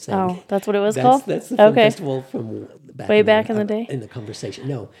 No, I'm saying. Oh, that's what it was called? That's the film festival from back in the day? In the conversation.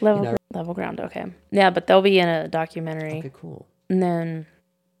 No. Level Ground, okay. Yeah, but they'll be in a documentary. Okay, cool. And then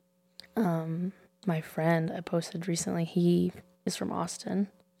my friend I posted recently, he is from Austin,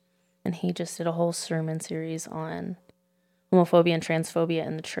 and he just did a whole sermon series on homophobia and transphobia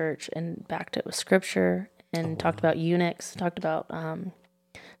in the church, and backed it with scripture, and talked about eunuchs, talked about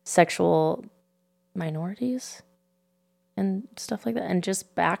sexual minorities and stuff like that, and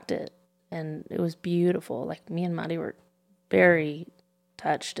just backed it. And it was beautiful. Like, me and Maddie were very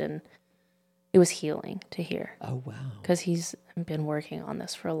touched, and it was healing to hear. Oh, wow. Because he's been working on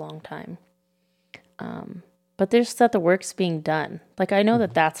this for a long time. But there's that the work's being done. Like, I know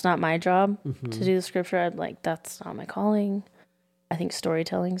that that's not my job to do the scripture. I'm like, that's not my calling. I think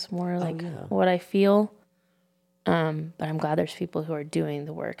storytelling's more like what I feel. But I'm glad there's people who are doing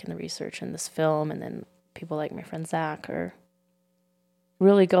the work and the research in this film, and then people like my friend Zach are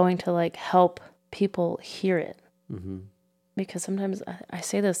really going to like help people hear it. Mm-hmm. Because sometimes I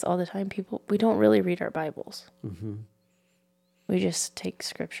say this all the time, we don't really read our Bibles. Mm-hmm. We just take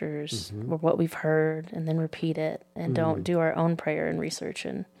scriptures Mm-hmm. or what we've heard and then repeat it and don't do our own prayer and research.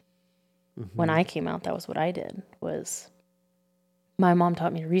 And when I came out, that was what I did. Was my mom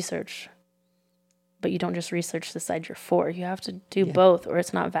taught me to research, but you don't just research the side you're for. You have to do both, or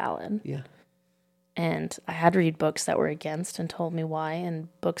it's not valid. Yeah. And I had to read books that were against and told me why, and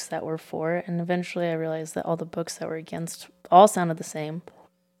books that were for. And eventually I realized that all the books that were against all sounded the same.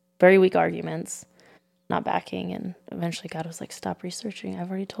 Very weak arguments, not backing. And eventually God was like, stop researching. I've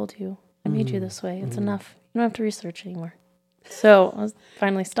already told you. I made you this way. It's enough. You don't have to research anymore. So I was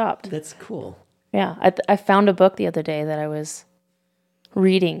finally stopped. That's cool. Yeah. I found a book the other day that I was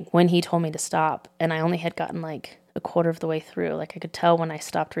reading when he told me to stop. And I only had gotten like a quarter of the way through. Like I could tell when I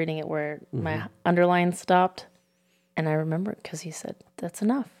stopped reading it where my underline stopped. And I remember because he said, that's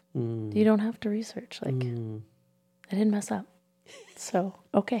enough. You don't have to research. Like I didn't mess up. So,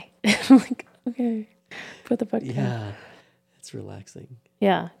 okay. I'm like, okay. Put the book down. Yeah. It's relaxing.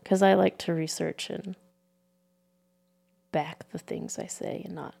 Yeah. Because I like to research and back the things I say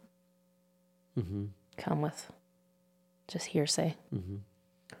and not come with just hearsay.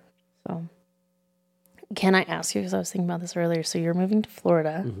 So, can I ask you, because I was thinking about this earlier, so you're moving to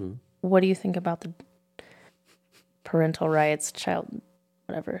Florida. What do you think about the parental rights,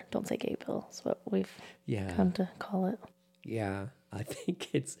 whatever, don't say gay bill is what we've come to call it? Yeah. I think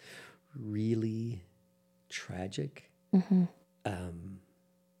it's really tragic.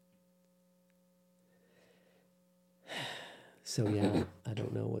 So yeah, I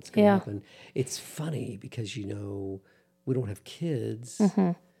don't know what's going to happen. It's funny because, we don't have kids,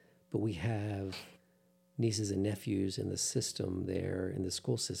 but we have nieces and nephews in the system there, in the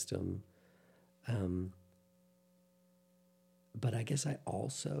school system. But I guess I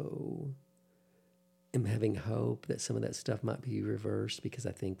also am having hope that some of that stuff might be reversed because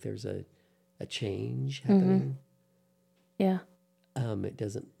I think there's a change happening. Yeah. It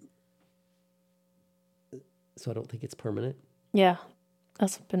doesn't, so I don't think it's permanent. Yeah.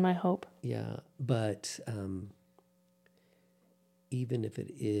 That's been my hope. Yeah. But even if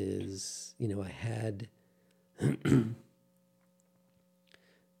it is, I had, and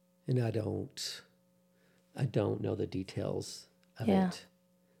I don't know the details of it.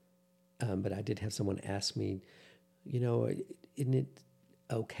 But I did have someone ask me, isn't it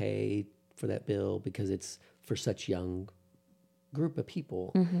okay for that bill because it's for such young group of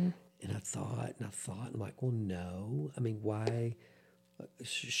people? And I thought, I'm like, well, no. I mean, why?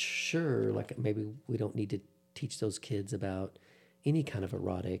 Sure, like maybe we don't need to teach those kids about any kind of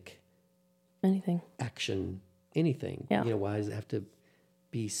erotic Anything. action, anything. Yeah. Why does it have to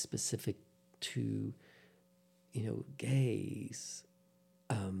be specific to, gays?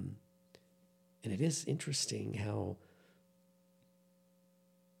 And it is interesting how,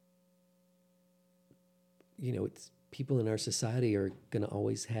 it's people in our society are going to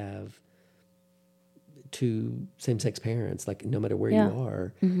always have two same-sex parents, like no matter where you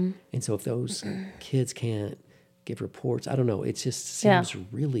are. And so if those kids can't give reports, I don't know, it just seems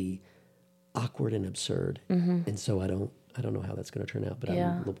really awkward and absurd. And so I don't know how that's going to turn out, but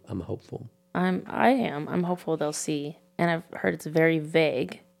I'm hopeful. I'm hopeful they'll see. And I've heard it's very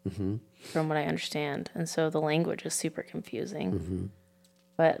vague from what I understand. And so the language is super confusing.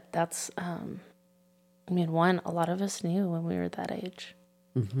 But that's, a lot of us knew when we were that age.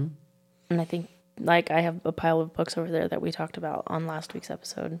 And I think, like, I have a pile of books over there that we talked about on last week's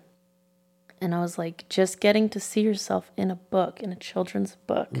episode. And I was like, just getting to see yourself in a book, in a children's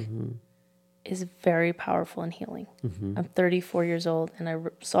book, is very powerful and healing. I'm 34 years old, and I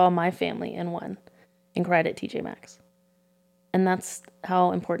saw my family in one and cried at TJ Maxx. And that's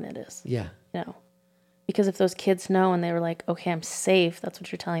how important it is. Yeah. Because if those kids know and they were like, okay, I'm safe, that's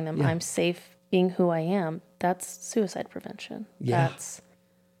what you're telling them. Yeah. I'm safe being who I am. That's suicide prevention. Yeah. That's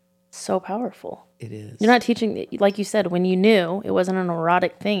so powerful. It is. You're not teaching, like you said, when you knew, it wasn't an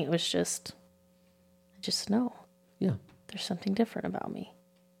erotic thing. It was just know. Yeah. There's something different about me.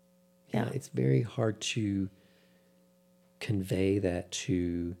 Yeah. It's very hard to convey that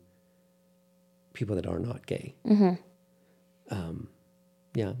to people that are not gay.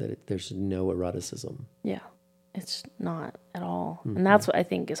 There's no eroticism. Yeah. It's not at all. And that's what I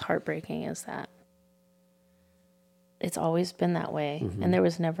think is heartbreaking, is that it's always been that way. And there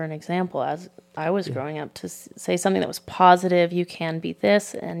was never an example as I was growing up to say something that was positive. You can be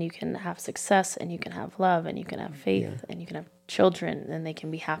this, and you can have success, and you can have love, and you can have faith, and you can have children, and they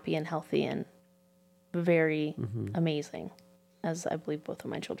can be happy and healthy. And very amazing, as I believe both of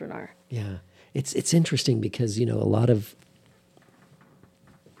my children are. Yeah. It's interesting because, a lot of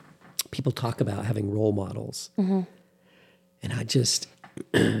people talk about having role models. And I just,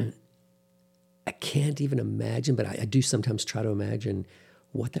 I can't even imagine, but I do sometimes try to imagine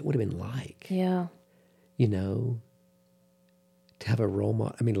what that would have been like, Yeah. to have a role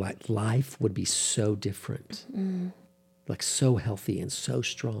model. I mean, like life would be so different, like so healthy and so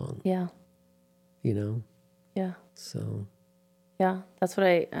strong, Yeah. Yeah. So, Yeah. That's what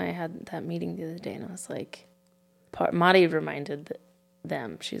I had that meeting the other day, and I was like, Madi reminded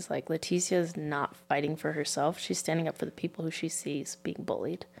them, she's like, Leticia is not fighting for herself. She's standing up for the people who she sees being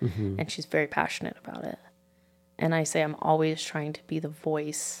bullied. And she's very passionate about it. And I say, I'm always trying to be the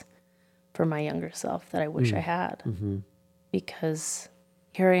voice for my younger self that I wish I had. Because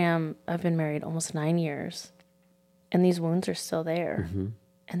here I am, I've been married almost 9 years, and these wounds are still there.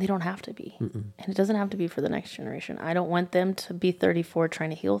 And they don't have to be. And it doesn't have to be for the next generation. I don't want them to be 34 trying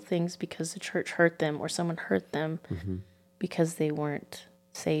to heal things because the church hurt them or someone hurt them because they weren't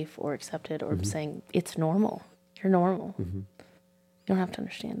safe or accepted or saying, it's normal. You're normal. You don't have to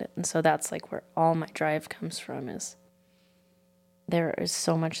understand it. And so that's like where all my drive comes from, is there is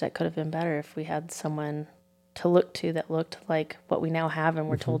so much that could have been better if we had someone to look to that looked like what we now have and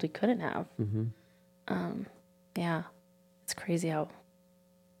we're told we couldn't have. Yeah. It's crazy how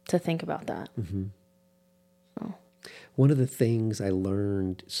to think about that. So. One of the things I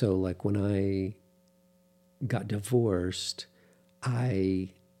learned, so like when I got divorced, I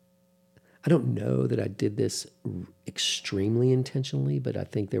don't know that I did this extremely intentionally, but I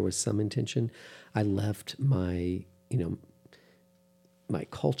think there was some intention. I left my, my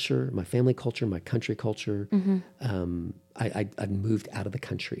culture, my family culture, my country culture. I moved out of the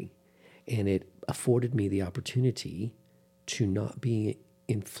country, and it afforded me the opportunity to not be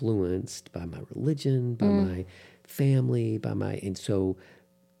influenced by my religion, by my family, and so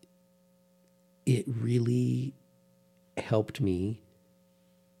it really helped me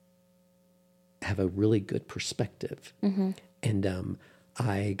have a really good perspective. And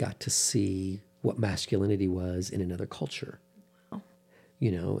I got to see what masculinity was in another culture.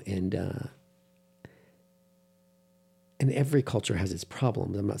 And every culture has its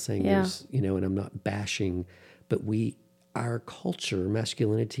problems. I'm not saying there's, and I'm not bashing, but our culture,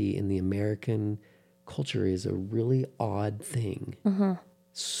 masculinity in the American culture is a really odd thing.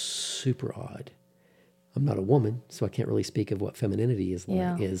 Super odd. I'm not a woman, so I can't really speak of what femininity is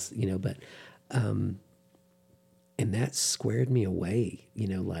like, but, and that squared me away,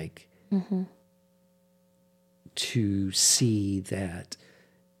 to see that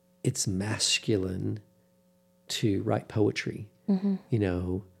it's masculine to write poetry,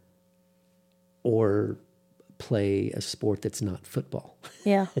 or play a sport that's not football.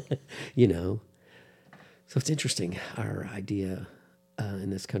 Yeah. So it's interesting, our idea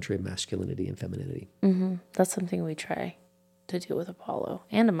in this country of masculinity and femininity. That's something we try to do with Apollo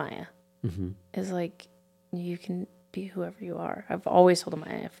and Amaya. Is like, you can be whoever you are. I've always told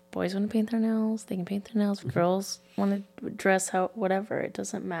Amaya, if boys want to paint their nails, they can paint their nails. If girls want to dress how, whatever, it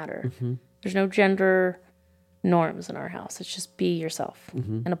doesn't matter. There's no gender norms in our house. It's just be yourself.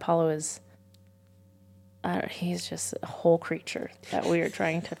 And Apollo is, he's just a whole creature that we are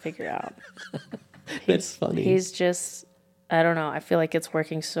trying to figure out. That's funny. He's just, I don't know. I feel like it's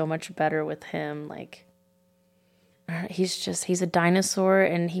working so much better with him. Like, he's a dinosaur,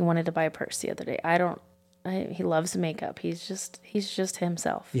 and he wanted to buy a purse the other day. He loves makeup. He's just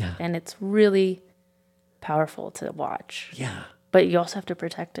himself. Yeah. And it's really powerful to watch. Yeah. But you also have to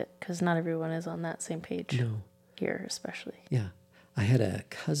protect it, because not everyone is on that same page. No. Here, especially. Yeah. I had a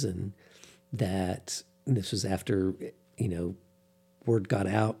cousin that, and this was after, word got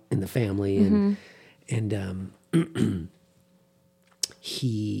out in the family, and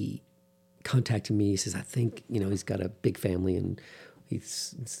he contacted me. He says, I think, he's got a big family, and he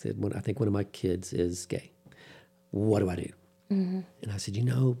said, I think one of my kids is gay. What do I do? And I said, you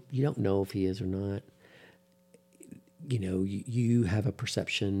don't know if he is or not. You have a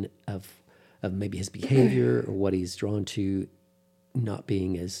perception of maybe his behavior or what he's drawn to not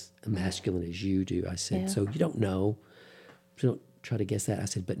being as masculine as you do. I said, so you don't know. So don't try to guess that. I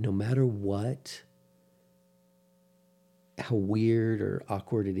said, but no matter what, how weird or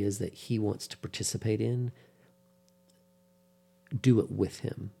awkward it is that he wants to participate in, do it with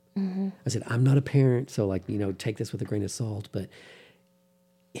him. I said, I'm not a parent, so take this with a grain of salt, but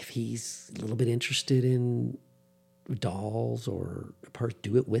if he's a little bit interested in dolls or parts,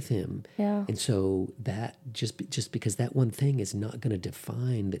 do it with him. Yeah. And so that just because that one thing is not going to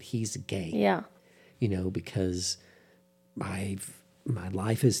define that he's gay. Yeah. Because I've my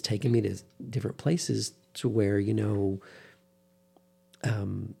life has taken me to different places to where,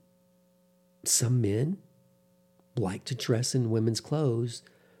 some men like to dress in women's clothes,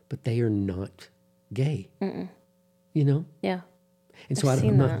 but they are not gay. Yeah. And so I've I'm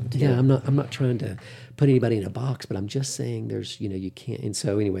seen not, that, yeah, too. I'm not trying to put anybody in a box, but I'm just saying there's, you can't. And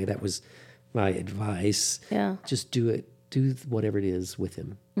so anyway, that was my advice. Yeah. Just do it. Do whatever it is with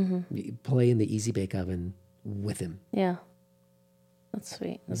him. You play in the easy bake oven with him. Yeah. That's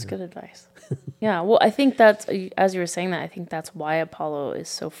sweet. That's good advice. Yeah. Well, I think that's, as you were saying that, I think that's why Apollo is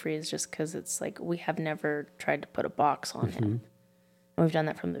so free, is just because it's like we have never tried to put a box on him. And we've done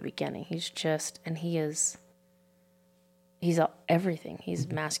that from the beginning. He's just, and he's everything. He's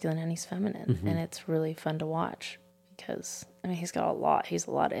masculine and he's feminine. And it's really fun to watch because, he's got he's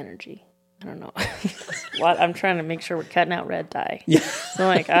a lot of energy. I don't know. I'm trying to make sure we're cutting out red dye. Yeah. So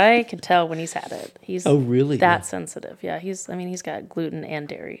I could tell when he's had it. He's Oh, really? that sensitive. Yeah. He's got gluten and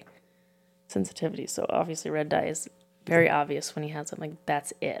dairy sensitivity. So obviously red dye is very obvious when he has it. Like,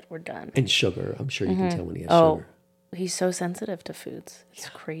 that's it. We're done. And sugar. I'm sure you can tell when he has Oh, sugar. he's so sensitive to foods. It's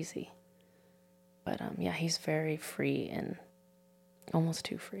crazy. But he's very free and almost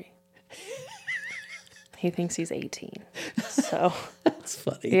too free. He thinks he's 18. So That's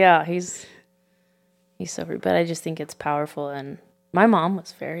funny. yeah, he's so free. But I just think it's powerful. And my mom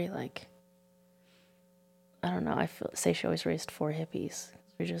was very like, I don't know. Say she always raised 4 hippies.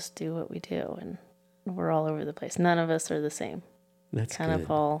 We just do what we do, and we're all over the place. None of us are the same. That's Kind good. of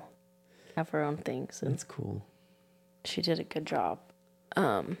all have our own things. And That's cool. she did a good job.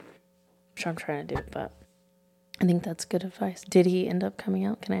 Which I'm trying to do, but I think that's good advice. Did he end up coming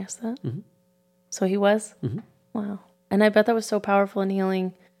out? Can I ask that? Mm-hmm. So he was? Mm-hmm. Wow. And I bet that was so powerful in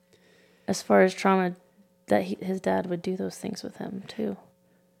healing as far as trauma that his dad would do those things with him too.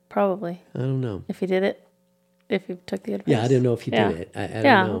 Probably. I don't know. If he did it. If he took the advice. Yeah, I didn't know if he Yeah. did it. I don't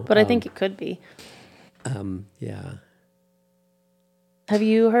know. But I think it could be. Yeah. Have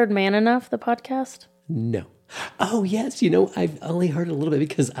you heard Man Enough, the podcast? No. Oh, yes. I've only heard a little bit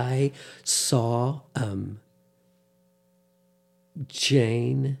because I saw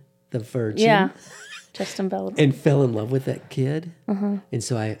Jane the Virgin. Yeah. Justin Bell. And fell in love with that kid. And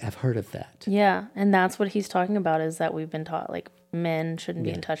so I've heard of that. Yeah, and that's what he's talking about, is that we've been taught like men shouldn't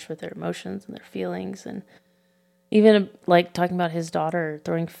be in touch with their emotions and their feelings, and even like talking about his daughter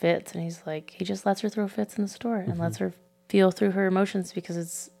throwing fits, and he's like, he just lets her throw fits in the store and lets her feel through her emotions because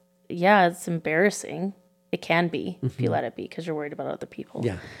it's embarrassing. It can be if you let it be because you're worried about other people.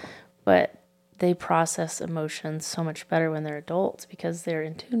 Yeah. But they process emotions so much better when they're adults because they're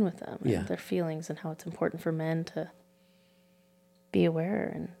in tune with them and their feelings, and how it's important for men to be aware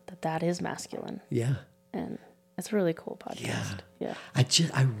and that is masculine. Yeah. And it's a really cool podcast. Yeah.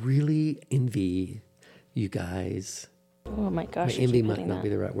 I really envy you guys. Oh my gosh. I Envy keep might hitting not that. be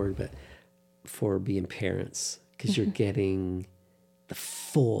the right word, but for being parents, because you're getting the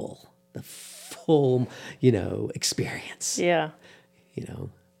full, experience. Yeah.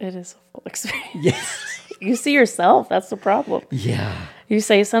 It is a full experience. Yes. You see yourself. That's the problem. Yeah. You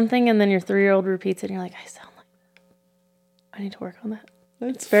say something and then your 3-year-old repeats it and you're like, I sound like that. I need to work on that.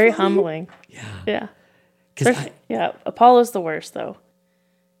 It's very humbling. Yeah. Yeah. 'Cause Yeah. Apollo's the worst though.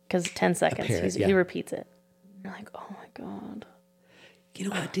 Because 10 seconds, parent, he repeats it. You're like, oh my God.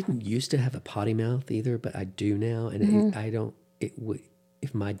 I didn't used to have a potty mouth either, but I do now. And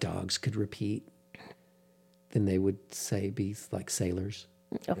if my dogs could repeat, then they would be like sailors.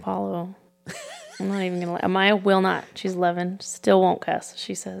 Apollo. I'm not even going to lie. Maya will not. She's 11. Still won't cuss.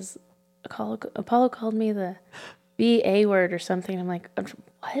 She says, Apollo called me the B-A word or something. I'm like,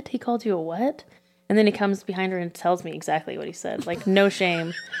 what? He called you a what? And then he comes behind her and tells me exactly what he said. Like, no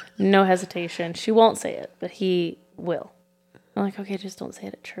shame, no hesitation. She won't say it, but he will. I'm like, okay, just don't say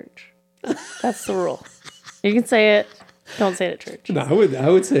it at church. That's the rule. You can say it. Don't say it at church. No, I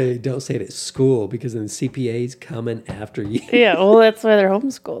would say don't say it at school because then CPA's coming after you. Yeah, well, that's why they're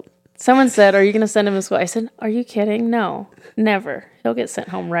homeschooled. Someone said, are you going to send him to school? I said, are you kidding? No, never. He'll get sent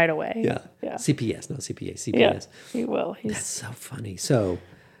home right away. Yeah. Yeah. CPS, not CPA. CPS. Yeah, he will. That's so funny. So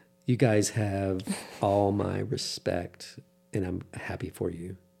you guys have all my respect, and I'm happy for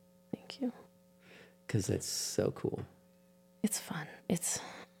you Thank you. because that's so cool. It's fun. It's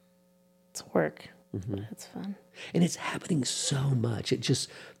work, but it's fun. And it's happening so much. It just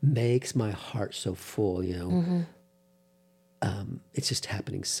makes my heart so full, It's just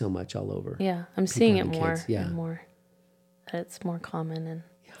happening so much all over. Yeah, I'm seeing it having more kids, yeah. and more. That it's more common, and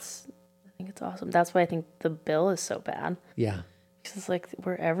I think it's awesome. That's why I think the bill is so bad. Yeah. Because it's like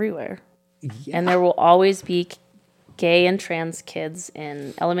we're everywhere. Yeah. And there will always be gay and trans kids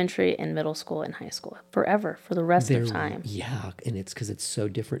in elementary and middle school and high school forever, for the rest of time. Yeah, and it's because it's so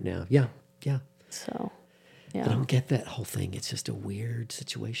different now. Yeah, yeah. So, I yeah. don't get that whole thing. It's just a weird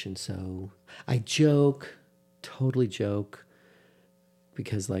situation. So I totally joke,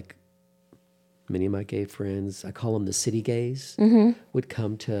 because like many of my gay friends, I call them the city gays, would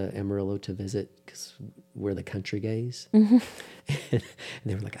come to Amarillo to visit because we're the country gays. And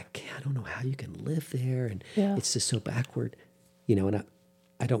they were like, I don't know how you can live there. And it's just so backward, and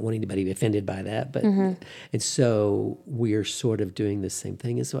I don't want anybody to be offended by that. But, and so we're sort of doing the same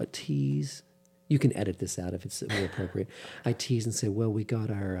thing. And so I tease, you can edit this out if it's more appropriate. I tease and say, well, we got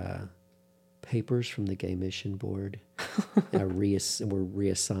our papers from the Gay Mission Board. And we're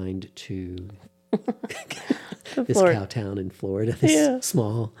reassigned to this cow town in Florida, this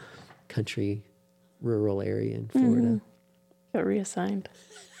small country, rural area in Florida. Got reassigned.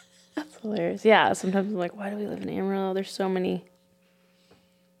 That's hilarious. Yeah, sometimes I'm like, why do we live in Amarillo? There's so many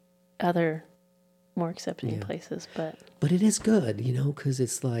other more accepting places, but it is good, because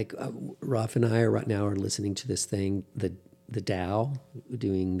it's like Ralph and I right now are listening to this thing, the Dow,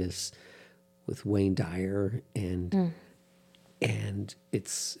 doing this with Wayne Dyer, and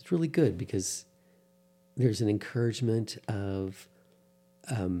it's really good because there's an encouragement of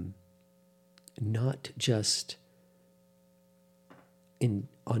not just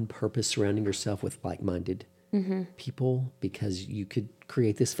on purpose surrounding yourself with like-minded people, because you could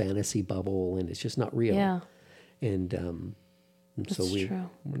create this fantasy bubble and it's just not real. yeah, And so true.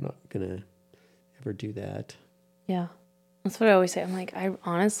 we're not gonna ever do that. Yeah. That's what I always say. I'm like, I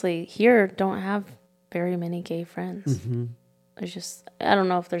honestly here don't have very many gay friends. There's just, I don't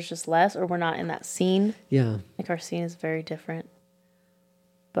know if there's just less or we're not in that scene. Yeah. Like our scene is very different.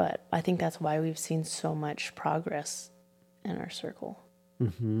 But I think that's why we've seen so much progress in our circle.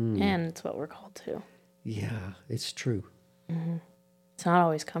 And it's what we're called to. Yeah, it's true. It's not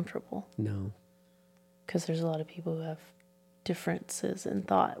always comfortable. No. Because there's a lot of people who have differences in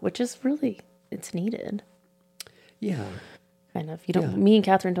thought, which is really, it's needed. Yeah. Kind of. Me and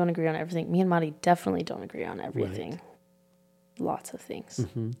Catherine don't agree on everything. Me and Maddie definitely don't agree on everything. Right. Lots of things.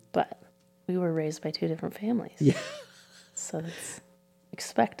 But we were raised by two different families. Yeah. So it's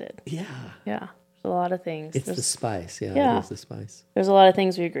expected. Yeah. Yeah. There's a lot of things. It's the spice. Yeah, it is the spice. There's a lot of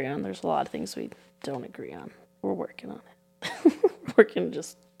things we agree on. There's a lot of things we don't agree on. We're working on it. We're working to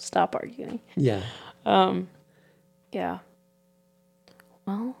just stop arguing. Yeah. Yeah.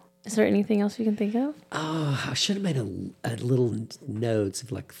 Well, is there anything else you can think of? I should have made a little notes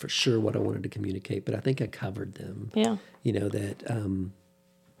of like for sure what I wanted to communicate, but I think I covered them. Yeah. That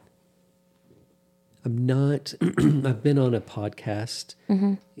I'm not. I've been on a podcast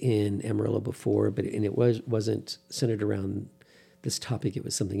in Amarillo before, and it wasn't centered around this topic. It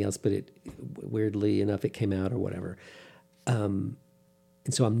was something else, but it weirdly enough it came out or whatever. And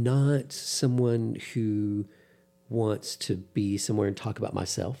so I'm not someone who wants to be somewhere and talk about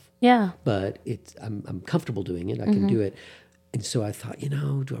myself. Yeah. But I'm comfortable doing it. I can do it. And so I thought,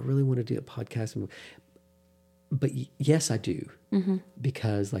 do I really want to do a podcast? But yes, I do.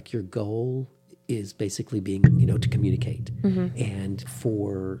 Because like your goal is basically being, to communicate. And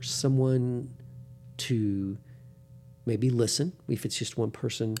for someone to maybe listen, if it's just one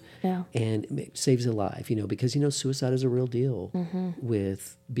person, and it saves a life, because, suicide is a real deal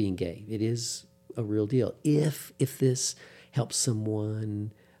with being gay. It is a real deal. If this helps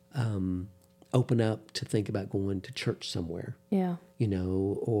someone open up to think about going to church somewhere,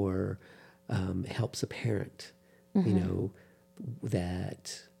 or helps a parent,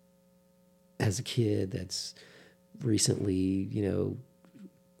 that has a kid that's recently,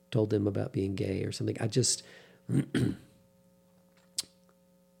 told them about being gay or something. I just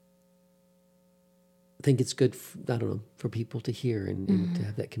think it's good, for people to hear and to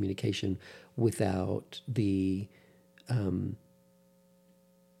have that communication without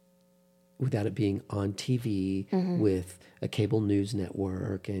without it being on TV with a cable news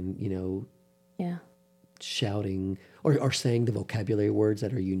network and, shouting or saying the vocabulary words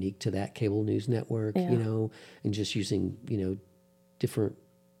that are unique to that cable news network, and just using, different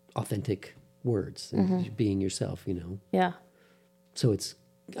authentic words and being yourself, Yeah. So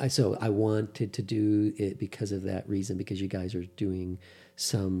I wanted to do it because of that reason, because you guys are doing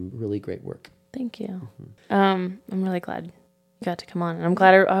some really great work. Thank you. I'm really glad you got to come on. And I'm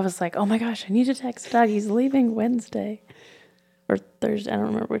glad I was like, oh my gosh, I need to text Doug. He's leaving Wednesday or Thursday. I don't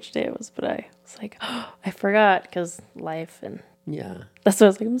remember which day it was, but I was like, oh, I forgot because life and Yeah. That's what I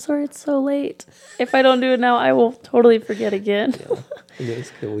was like, I'm sorry it's so late. If I don't do it now, I will totally forget again. Yeah. And it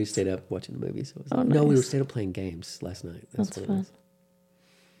was cool. We stayed up watching the movie. So it was nice. No, we stayed up playing games last night. That's what fun. it was.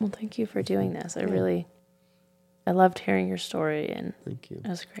 Well, thank you for doing this. I really I loved hearing your story, and Thank you. it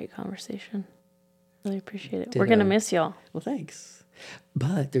was a great conversation. Really appreciate it. Ditto. We're gonna miss y'all. Well, thanks.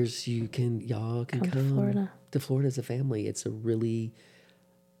 But y'all can come to Florida. to Florida as a family. It's a really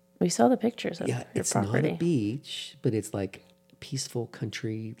We saw the pictures of your it's property. not a beach, but it's like peaceful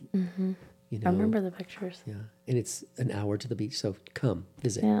country. Mm-hmm. You know, I remember the pictures. Yeah, and it's an hour to the beach, so come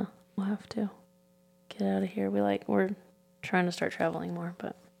visit. Yeah, we'll have to get out of here. We're trying to start traveling more,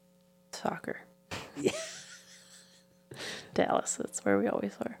 but soccer. Yeah. Dallas, that's where we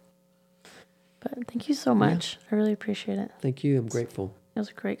always were. But thank you so much. I really appreciate it. Thank you. I'm grateful. It was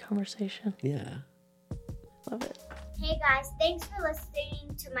a great conversation. Yeah. Love it. Hey guys, thanks for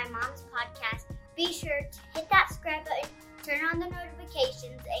listening to my mom's podcast. Be sure to hit that subscribe button, turn on the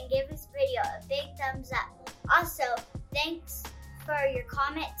notifications, and give this video a big thumbs up. Also, thanks for your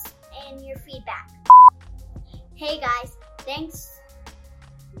comments and your feedback. Hey guys, thanks.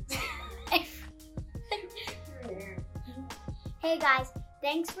 Hey guys,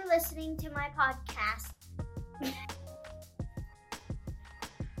 thanks for listening to my podcast.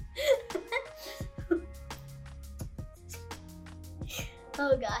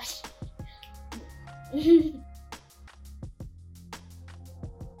 Oh gosh.